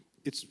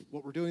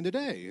what we're doing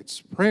today.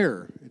 It's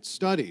prayer, it's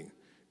study,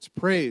 it's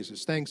praise,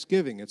 it's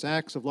thanksgiving, it's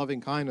acts of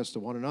loving kindness to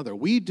one another.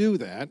 We do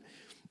that.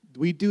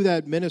 We do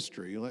that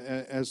ministry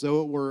as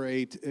though it were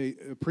a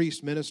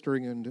priest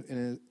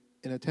ministering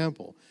in a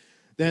temple.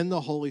 Then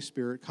the Holy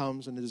Spirit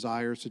comes and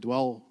desires to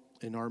dwell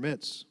in our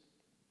midst.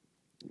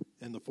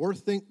 And the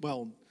fourth thing,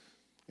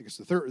 I guess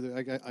the third,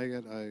 I guess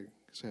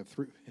I have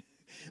three.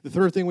 The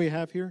third thing we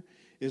have here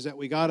is that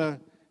we got a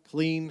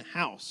clean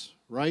house,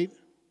 right?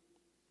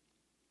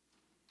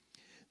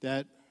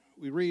 That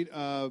we read,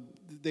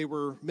 they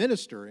were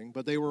ministering,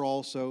 but they were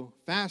also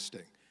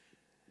fasting.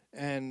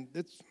 And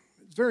it's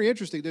very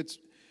interesting.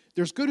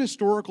 There's good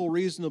historical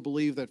reason to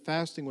believe that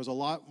fasting was a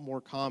lot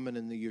more common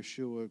in the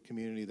Yeshua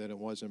community than it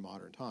was in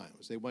modern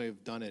times. They might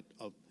have done it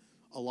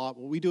a lot.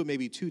 Well, we do it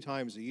maybe 2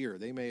 times a year.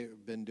 They may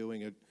have been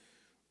doing it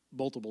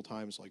multiple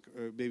times, like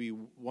maybe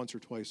once or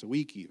twice a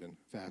week even,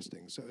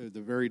 fasting. So the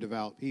very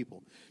devout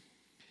people.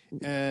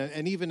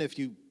 And even if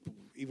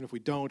we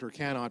don't or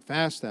cannot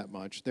fast that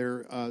much,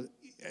 there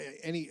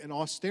an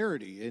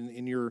austerity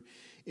in your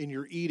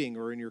eating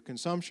or in your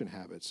consumption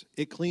habits,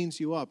 it cleans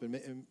you up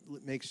and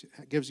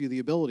gives you the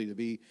ability to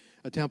be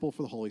a temple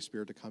for the Holy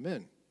Spirit to come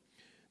in.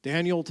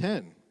 Daniel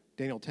 10:11,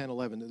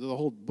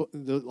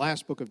 the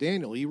last book of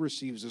Daniel, he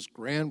receives this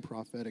grand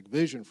prophetic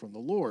vision from the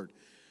Lord.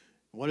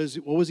 What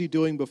was he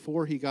doing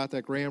before he got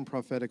that grand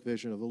prophetic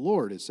vision of the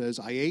Lord? It says,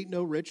 I ate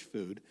no rich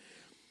food,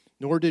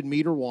 nor did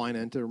meat or wine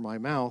enter my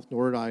mouth,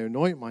 nor did I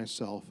anoint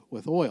myself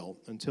with oil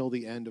until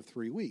the end of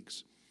 3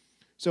 weeks.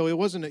 So it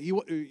wasn't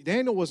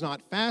Daniel was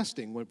not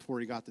fasting before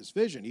he got this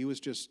vision. He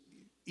was just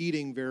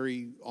eating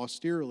very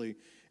austerely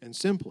and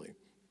simply,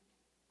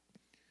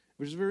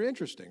 which is very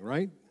interesting,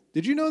 right?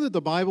 Did you know that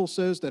the Bible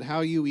says that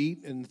how you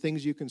eat and the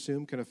things you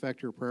consume can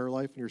affect your prayer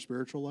life and your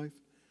spiritual life?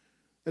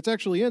 That's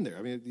actually in there.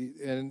 I mean,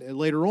 and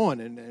later on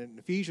in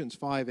Ephesians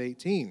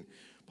 5:18,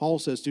 Paul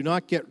says, "Do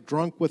not get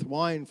drunk with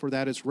wine, for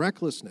that is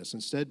recklessness.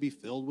 Instead, be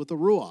filled with the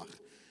Ruach."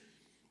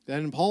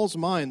 And in Paul's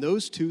mind,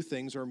 those two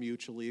things are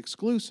mutually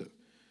exclusive.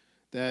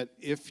 That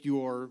if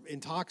you are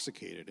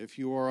intoxicated, if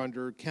you are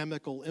under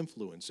chemical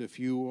influence, if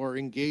you are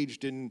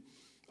engaged in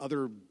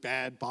other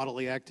bad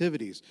bodily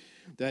activities,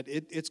 that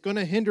it's going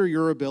to hinder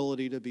your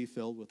ability to be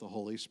filled with the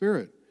Holy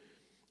Spirit.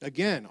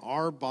 Again,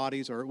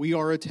 we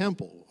are a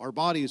temple. Our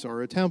bodies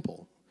are a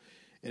temple.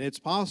 And it's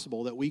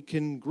possible that we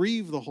can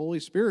grieve the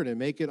Holy Spirit and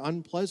make it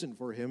unpleasant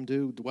for him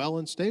to dwell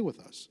and stay with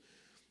us.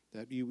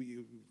 That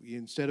you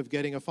instead of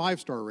getting a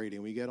 5-star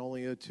rating, we get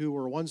only a 2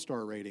 or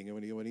 1-star rating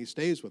when he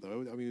stays with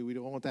us. I mean, we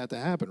don't want that to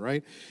happen,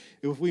 right?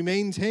 If we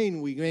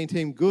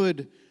maintain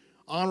good,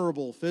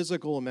 honorable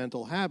physical and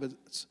mental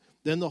habits,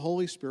 then the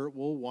Holy Spirit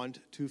will want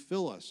to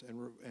fill us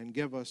and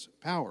give us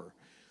power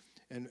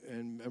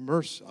and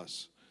immerse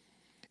us.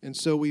 And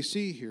so we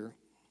see here,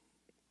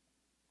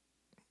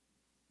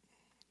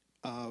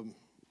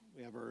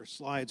 we have our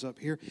slides up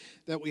here,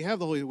 that we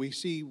have we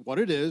see what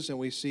it is and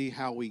we see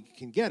how we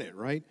can get it,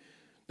 right?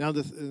 Now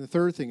the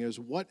third thing is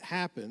what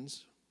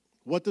happens,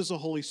 what does the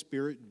Holy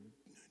Spirit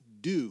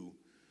do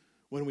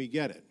when we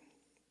get it?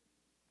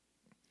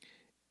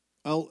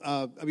 Well,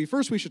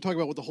 first we should talk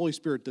about what the Holy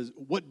Spirit does,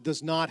 what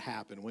does not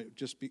happen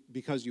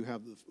because you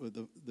have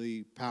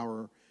the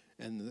power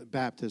and the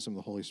baptism of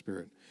the Holy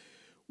Spirit.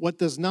 What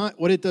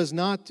it does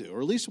not do, or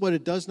at least what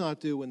it does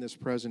not do in this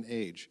present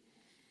age,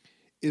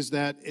 is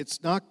that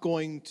it's not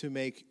going to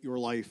make your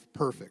life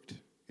perfect.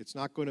 It's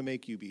not going to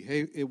make you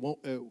behave. You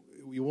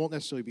won't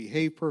necessarily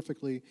behave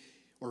perfectly,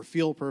 or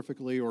feel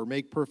perfectly, or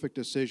make perfect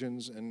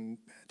decisions and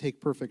take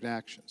perfect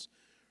actions.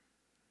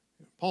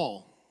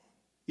 Paul,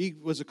 he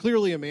was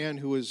clearly a man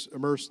who was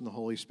immersed in the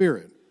Holy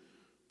Spirit.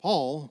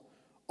 Paul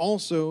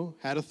also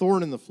had a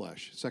thorn in the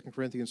flesh. 2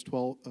 Corinthians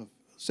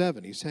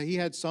 12:7. He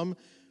had some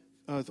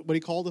what he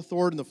called a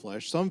thorn in the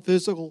flesh, some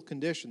physical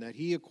condition that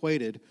he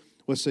equated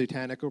with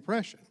satanic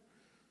oppression.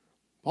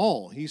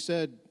 Paul, he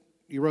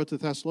wrote to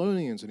the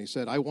Thessalonians, and he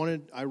said, I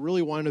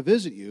really wanted to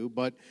visit you,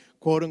 but,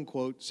 quote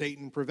unquote,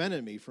 Satan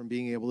prevented me from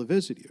being able to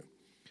visit you.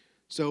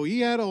 So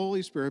he had a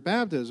Holy Spirit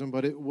baptism,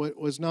 but it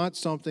was not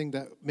something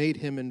that made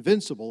him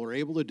invincible or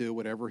able to do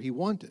whatever he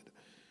wanted.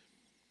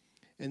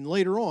 And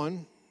later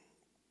on,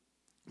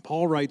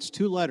 Paul writes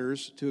 2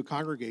 letters to a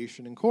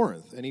congregation in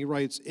Corinth, and he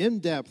writes in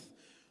depth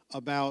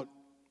about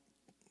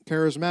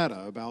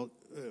charismata, about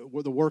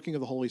the working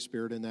of the Holy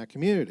Spirit in that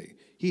community.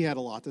 He had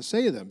a lot to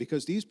say to them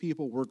because these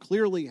people were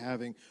clearly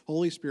having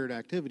Holy Spirit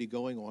activity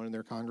going on in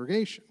their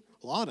congregation,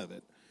 a lot of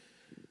it.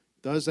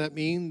 Does that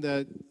mean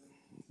that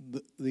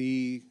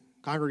the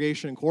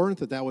congregation in Corinth,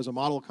 that was a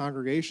model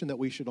congregation that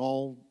we should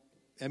all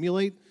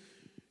emulate?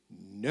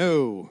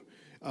 No.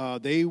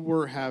 They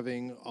were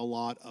having a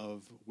lot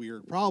of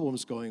weird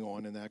problems going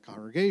on in that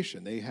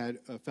congregation. They had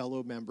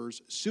fellow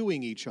members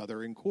suing each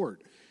other in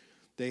court.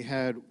 They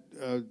had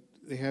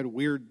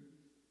weird,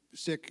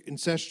 sick,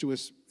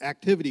 incestuous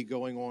activity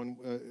going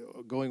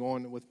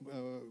on with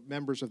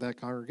members of that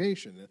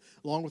congregation,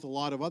 along with a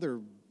lot of other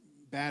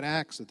bad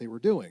acts that they were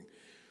doing.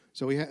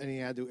 So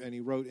he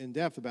wrote in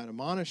depth about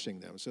admonishing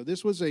them. So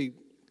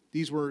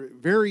these were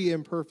very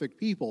imperfect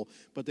people,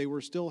 but they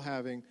were still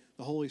having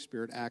the Holy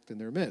Spirit act in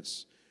their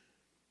midst.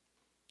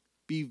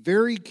 Be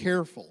very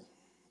careful.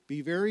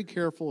 Be very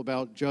careful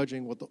about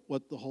judging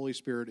what the Holy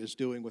Spirit is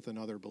doing with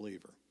another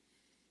believer.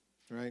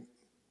 Right?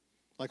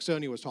 Like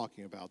Sonia was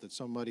talking about, that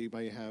somebody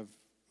may have,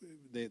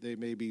 they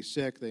may be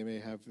sick, they may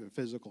have a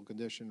physical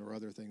condition or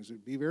other things.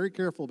 Be very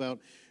careful about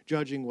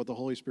judging what the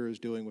Holy Spirit is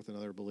doing with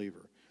another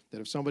believer. That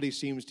if somebody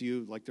seems to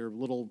you like they're a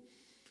little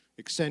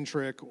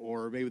eccentric,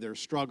 or maybe they're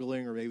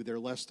struggling, or maybe they're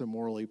less than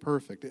morally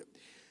perfect,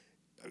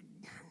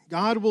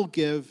 God will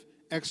give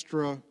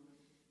extra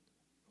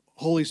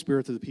Holy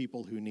Spirit to the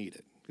people who need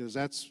it, because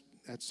that's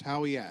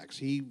how he acts.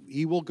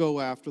 He will go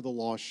after the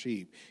lost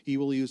sheep. He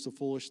will use the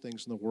foolish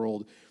things in the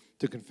world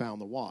to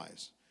confound the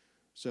wise.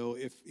 So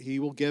if he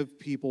will give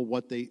people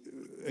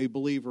a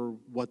believer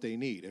what they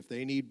need. If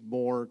they need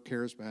more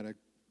charismatic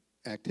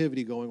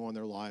activity going on in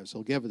their lives,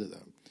 he'll give it to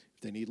them.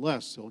 If they need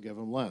less, he'll give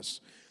them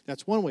less.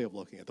 That's one way of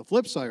looking at it. The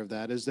flip side of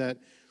that is that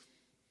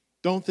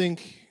don't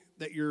think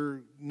that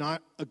you're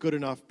not a good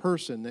enough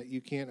person that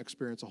you can't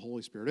experience a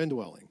Holy Spirit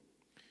indwelling.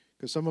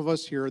 Because some of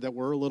us here that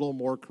we're a little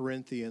more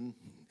Corinthian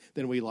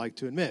than we like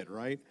to admit,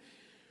 right?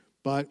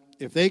 But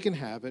if they can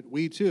have it,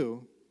 we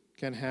too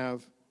can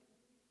have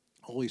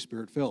Holy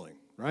Spirit filling,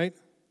 right?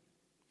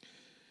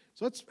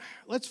 So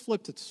let's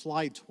flip to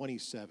slide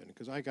 27,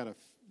 because we got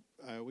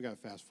to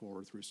fast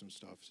forward through some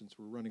stuff since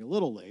we're running a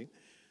little late.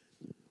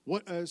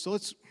 What does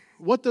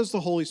the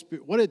Holy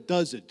Spirit? What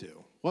does it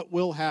do? What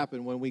will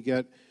happen when we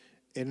get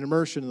an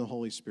immersion in the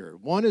Holy Spirit?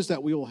 One is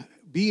that we will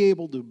be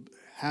able to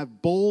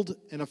have bold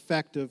and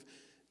effective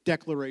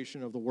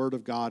declaration of the Word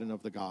of God and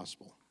of the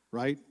gospel,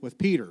 right? With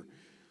Peter.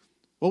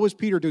 What was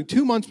Peter doing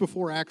 2 months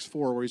before Acts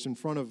 4, where he's in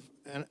front of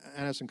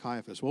Annas and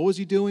Caiaphas? What was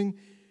he doing?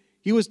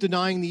 He was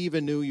denying they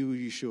even knew who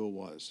Yeshua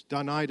was.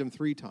 Denied him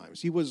 3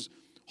 times. He was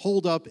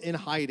holed up in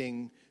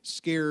hiding,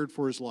 scared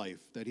for his life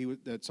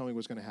that something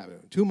was going to happen.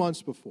 2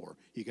 months before,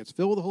 he gets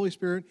filled with the Holy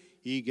Spirit.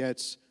 He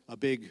gets a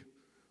big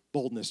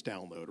boldness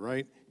download,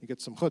 right? He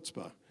gets some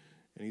chutzpah,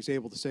 and he's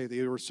able to say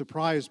they were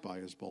surprised by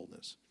his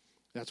boldness.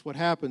 That's what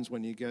happens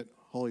when you get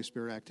Holy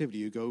Spirit activity.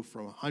 You go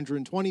from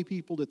 120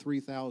 people to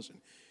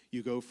 3,000.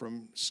 You go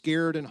from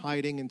scared and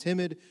hiding and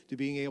timid to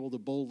being able to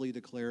boldly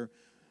declare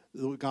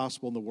the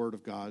gospel and the word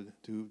of God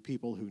to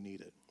people who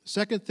need it.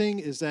 Second thing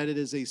is that it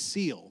is a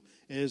seal.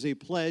 It is a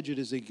pledge. It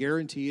is a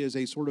guarantee. It is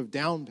a sort of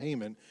down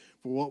payment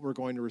for what we're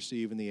going to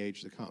receive in the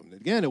age to come.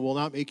 Again, it will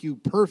not make you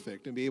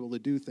perfect and be able to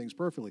do things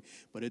perfectly,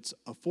 but it's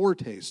a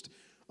foretaste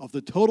of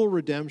the total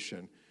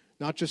redemption,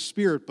 not just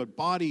spirit, but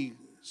body,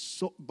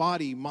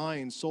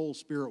 mind, soul,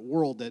 spirit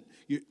world that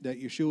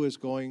Yeshua is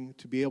going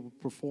to be able to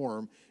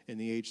perform in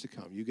the age to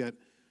come. You get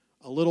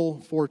a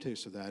little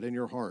foretaste of that in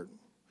your heart.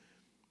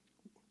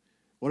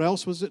 What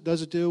else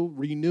does it do?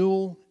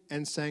 Renewal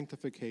and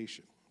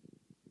sanctification.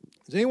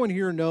 Does anyone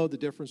here know the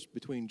difference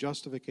between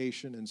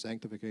justification and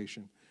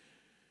sanctification?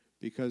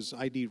 Because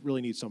I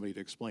really need somebody to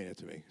explain it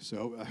to me.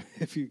 So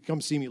if you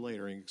come see me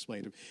later and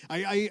explain it to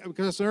me.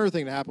 Because that's another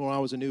thing that happened when I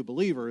was a new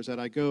believer is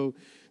that I go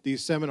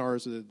these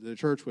seminars that the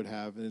church would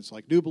have, and it's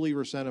like new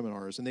believer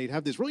seminars, and they'd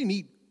have this really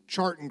neat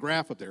chart and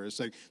graph up there.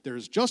 It's like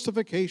there's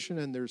justification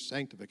and there's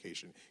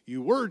sanctification.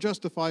 You were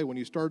justified when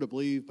you started to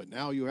believe, but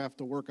now you have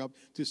to work up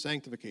to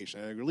sanctification.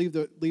 And I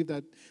leave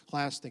that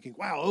class thinking,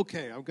 wow,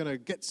 okay, I'm going to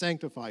get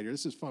sanctified here.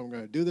 This is fun. I'm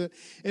going to do that.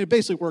 And it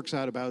basically works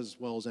out about as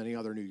well as any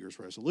other New Year's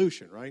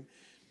resolution, right?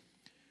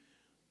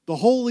 The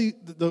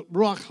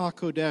Ruach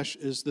HaKodesh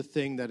is the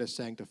thing that is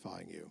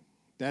sanctifying you.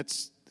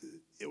 That's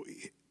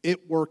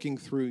it working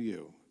through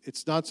you.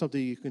 It's not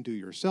something you can do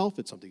yourself.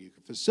 It's something you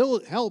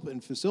can help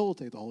and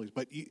facilitate the Holy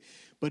Spirit.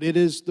 But it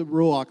is the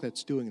Ruach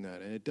that's doing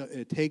that, and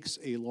it takes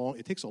a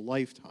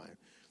lifetime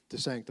to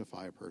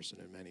sanctify a person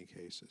in many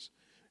cases.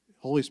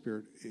 Holy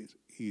Spirit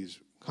he's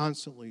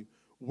constantly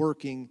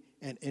working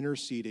and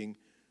interceding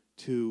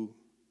to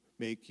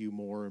make you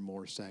more and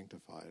more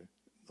sanctified.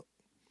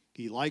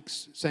 He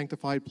likes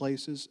sanctified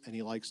places, and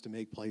he likes to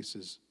make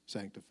places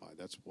sanctified.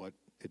 That's what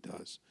it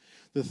does.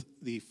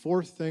 The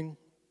fourth thing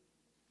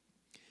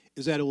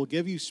is that it will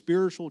give you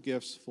spiritual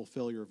gifts to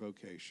fulfill your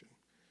vocation.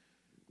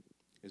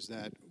 Is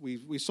that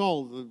we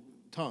saw the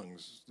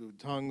tongues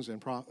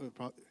and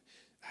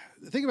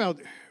the thing about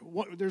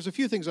there's a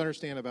few things to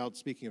understand about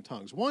speaking of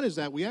tongues. One is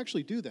that we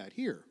actually do that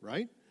here,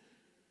 right?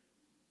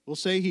 We'll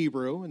say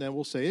Hebrew and then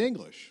we'll say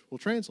English. We'll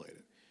translate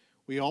it.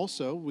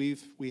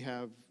 We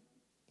have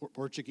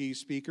Portuguese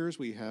speakers,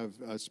 we have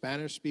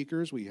Spanish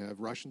speakers, we have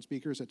Russian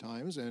speakers at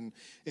times, and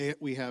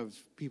we have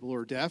people who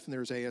are deaf, and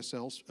there's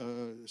ASL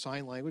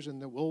sign language,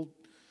 and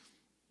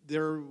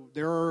there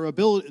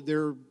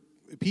are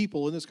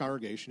people in this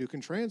congregation who can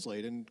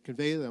translate and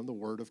convey to them the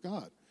Word of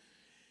God.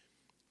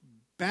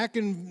 Back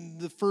in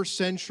the first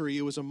century,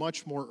 it was a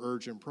much more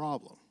urgent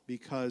problem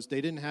because they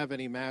didn't have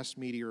any mass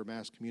media or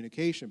mass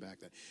communication back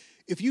then.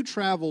 If you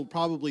traveled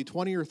probably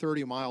 20 or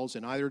 30 miles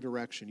in either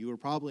direction, you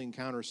would probably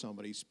encounter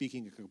somebody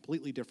speaking a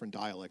completely different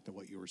dialect than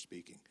what you were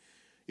speaking.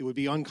 It would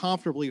be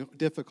uncomfortably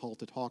difficult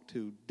to talk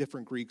to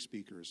different Greek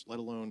speakers, let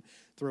alone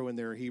throw in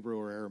their Hebrew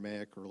or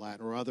Aramaic or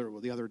Latin or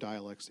the other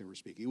dialects they were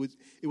speaking.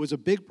 It was a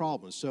big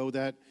problem, so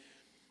that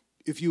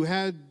if you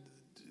had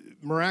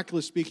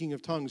miraculous speaking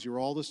of tongues, you were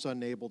all of a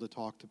sudden able to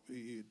talk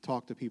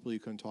to people you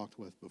couldn't talk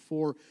with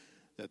before,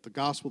 that the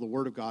gospel, the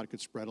word of God, could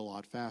spread a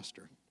lot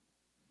faster.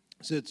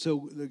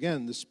 So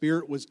again, the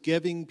Spirit was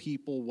giving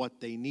people what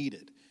they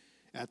needed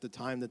at the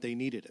time that they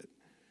needed it.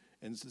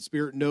 And the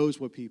Spirit knows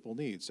what people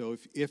need. So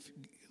if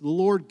the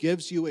Lord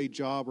gives you a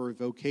job or a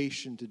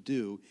vocation to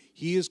do,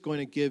 He is going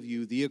to give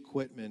you the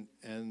equipment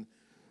and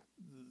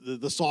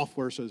the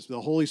software, so it's the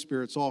Holy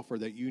Spirit software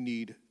that you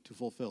need to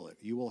fulfill it.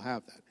 You will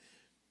have that.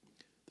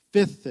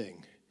 The fifth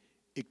thing,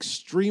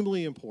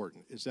 extremely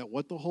important, is that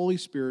what the Holy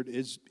Spirit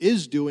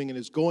is doing and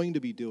is going to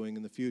be doing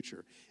in the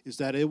future is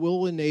that it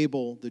will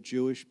enable the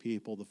Jewish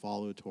people to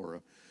follow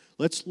Torah.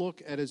 Let's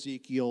look at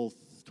Ezekiel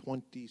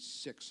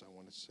 26, I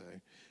want to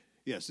say.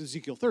 Yes,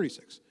 Ezekiel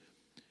 36.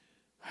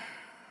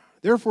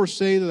 Therefore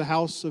say to the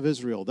house of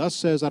Israel, thus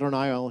says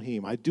Adonai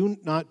Elohim, I do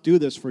not do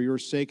this for your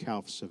sake,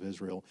 house of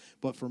Israel,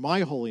 but for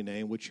my holy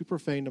name, which you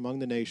profaned among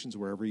the nations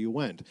wherever you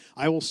went.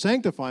 I will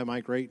sanctify my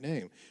great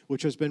name,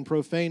 which has been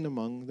profaned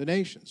among the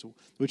nations,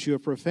 which you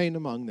have profaned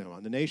among them.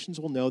 And the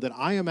nations will know that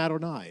I am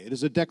Adonai. It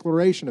is a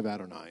declaration of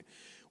Adonai.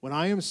 When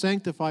I am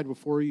sanctified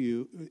before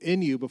you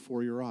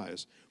before your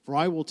eyes. For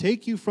I will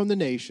take you from the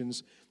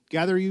nations,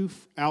 gather you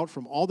out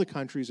from all the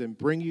countries, and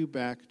bring you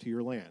back to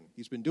your land.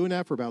 He's been doing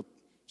that for about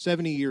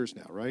 70 years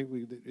now, right?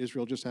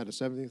 Israel just had a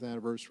 70th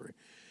anniversary.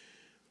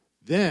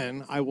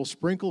 Then I will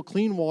sprinkle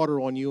clean water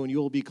on you, and you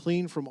will be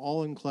clean from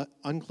all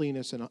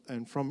uncleanness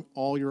and from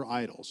all your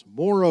idols.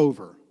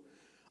 Moreover,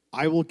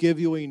 I will give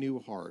you a new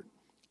heart.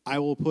 I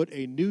will put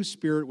a new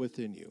spirit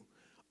within you.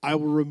 I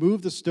will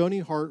remove the stony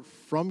heart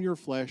from your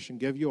flesh and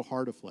give you a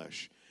heart of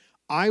flesh.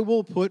 I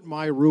will put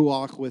my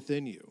Ruach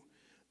within you.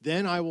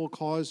 Then I will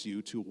cause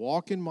you to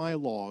walk in my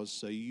laws,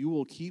 so you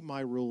will keep my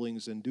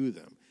rulings and do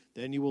them.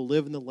 Then you will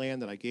live in the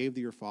land that I gave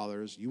to your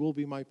fathers. You will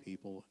be my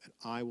people, and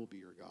I will be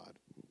your God.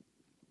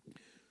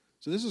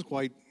 So this is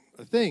quite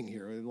a thing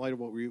here in light of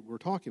what we're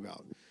talking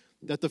about.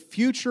 That the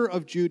future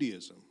of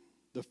Judaism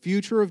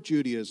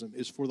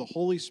is for the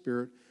Holy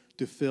Spirit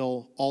to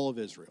fill all of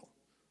Israel.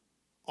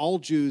 All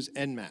Jews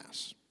en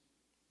masse.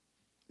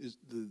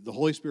 The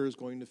Holy Spirit is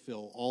going to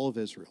fill all of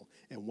Israel.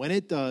 And when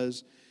it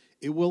does,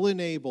 it will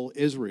enable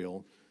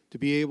Israel to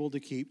be able to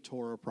keep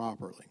Torah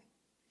properly.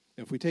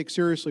 And if we take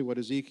seriously what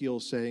Ezekiel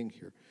is saying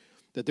here,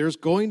 that there's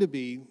going to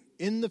be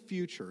in the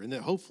future, and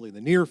hopefully in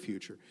the near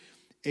future,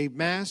 a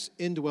mass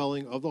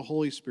indwelling of the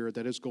Holy Spirit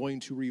that is going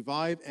to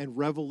revive and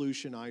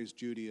revolutionize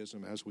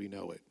Judaism as we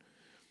know it.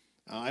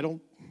 I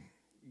don't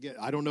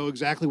know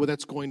exactly what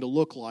that's going to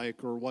look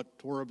like or what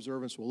Torah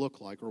observance will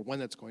look like or when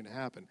that's going to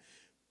happen.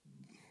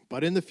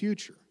 But in the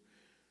future,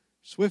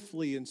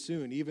 swiftly and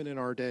soon, even in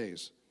our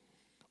days,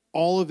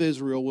 all of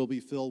Israel will be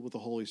filled with the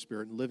Holy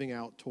Spirit and living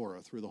out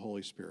Torah through the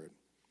Holy Spirit.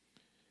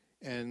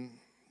 And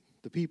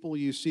the people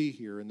you see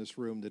here in this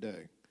room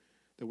today,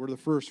 that we're the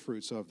first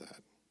fruits of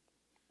that.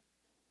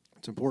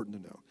 It's important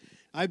to know.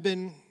 I've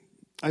been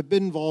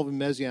involved in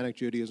Messianic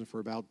Judaism for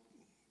about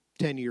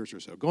 10 years or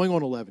so, going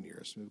on 11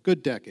 years, a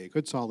good decade,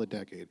 good solid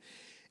decade.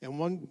 And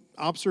one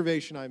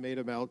observation I made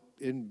about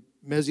in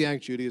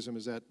Messianic Judaism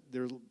is that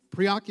they're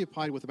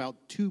preoccupied with about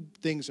two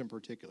things in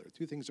particular,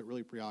 two things that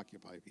really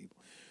preoccupy people.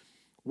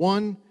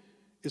 One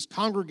is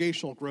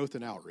congregational growth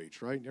and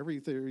outreach, right?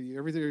 Every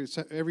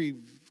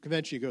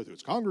convention you go through,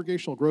 it's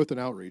congregational growth and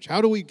outreach.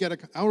 How do we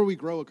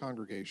grow a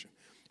congregation?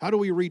 How do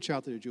we reach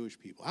out to the Jewish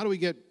people? How do we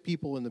get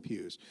people in the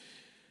pews?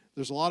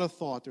 There's a lot of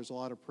thought, there's a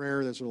lot of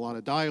prayer, there's a lot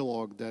of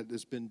dialogue that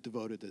has been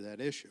devoted to that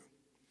issue.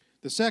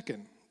 The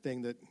second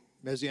thing that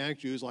Messianic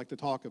Jews like to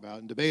talk about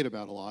and debate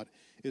about a lot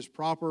is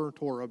proper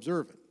Torah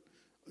observant.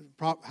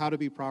 How to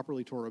be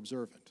properly Torah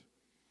observant.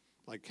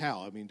 Like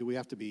how? I mean, do we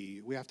have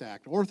to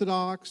act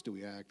Orthodox? Do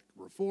we act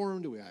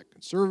Reformed? Do we act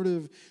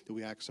conservative? Do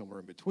we act somewhere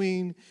in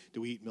between?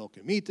 Do we eat milk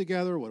and meat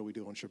together? What do we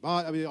do on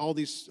Shabbat? I mean, all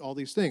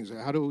these things.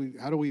 How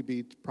do we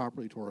be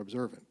properly Torah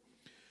observant?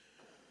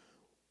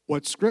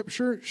 What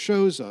Scripture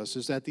shows us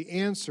is that the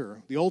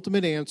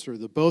ultimate answer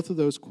to both of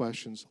those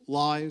questions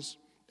lies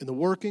in the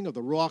working of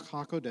the Ruach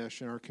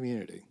HaKodesh in our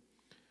community.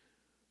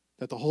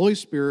 That the Holy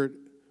Spirit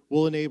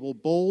will enable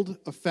bold,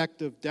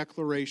 effective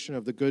declaration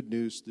of the good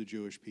news to the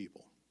Jewish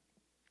people.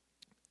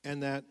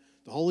 And that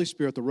the Holy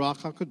Spirit, the Ruach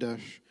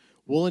HaKodesh,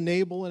 will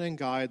enable and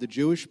guide the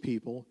Jewish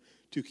people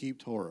to keep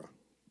Torah.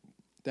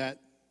 That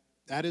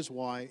is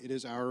why it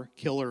is our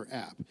killer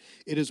app.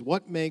 It is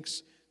what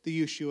makes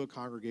the Yeshua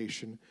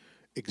congregation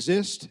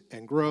exist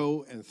and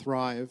grow and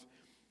thrive,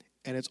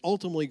 and it's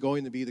ultimately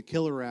going to be the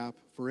killer app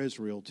for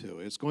Israel too.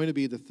 It's going to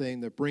be the thing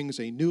that brings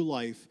a new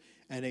life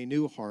and a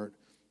new heart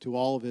to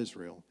all of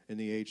Israel in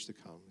the age to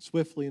come,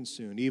 swiftly and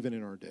soon, even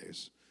in our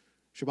days.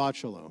 Shabbat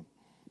Shalom.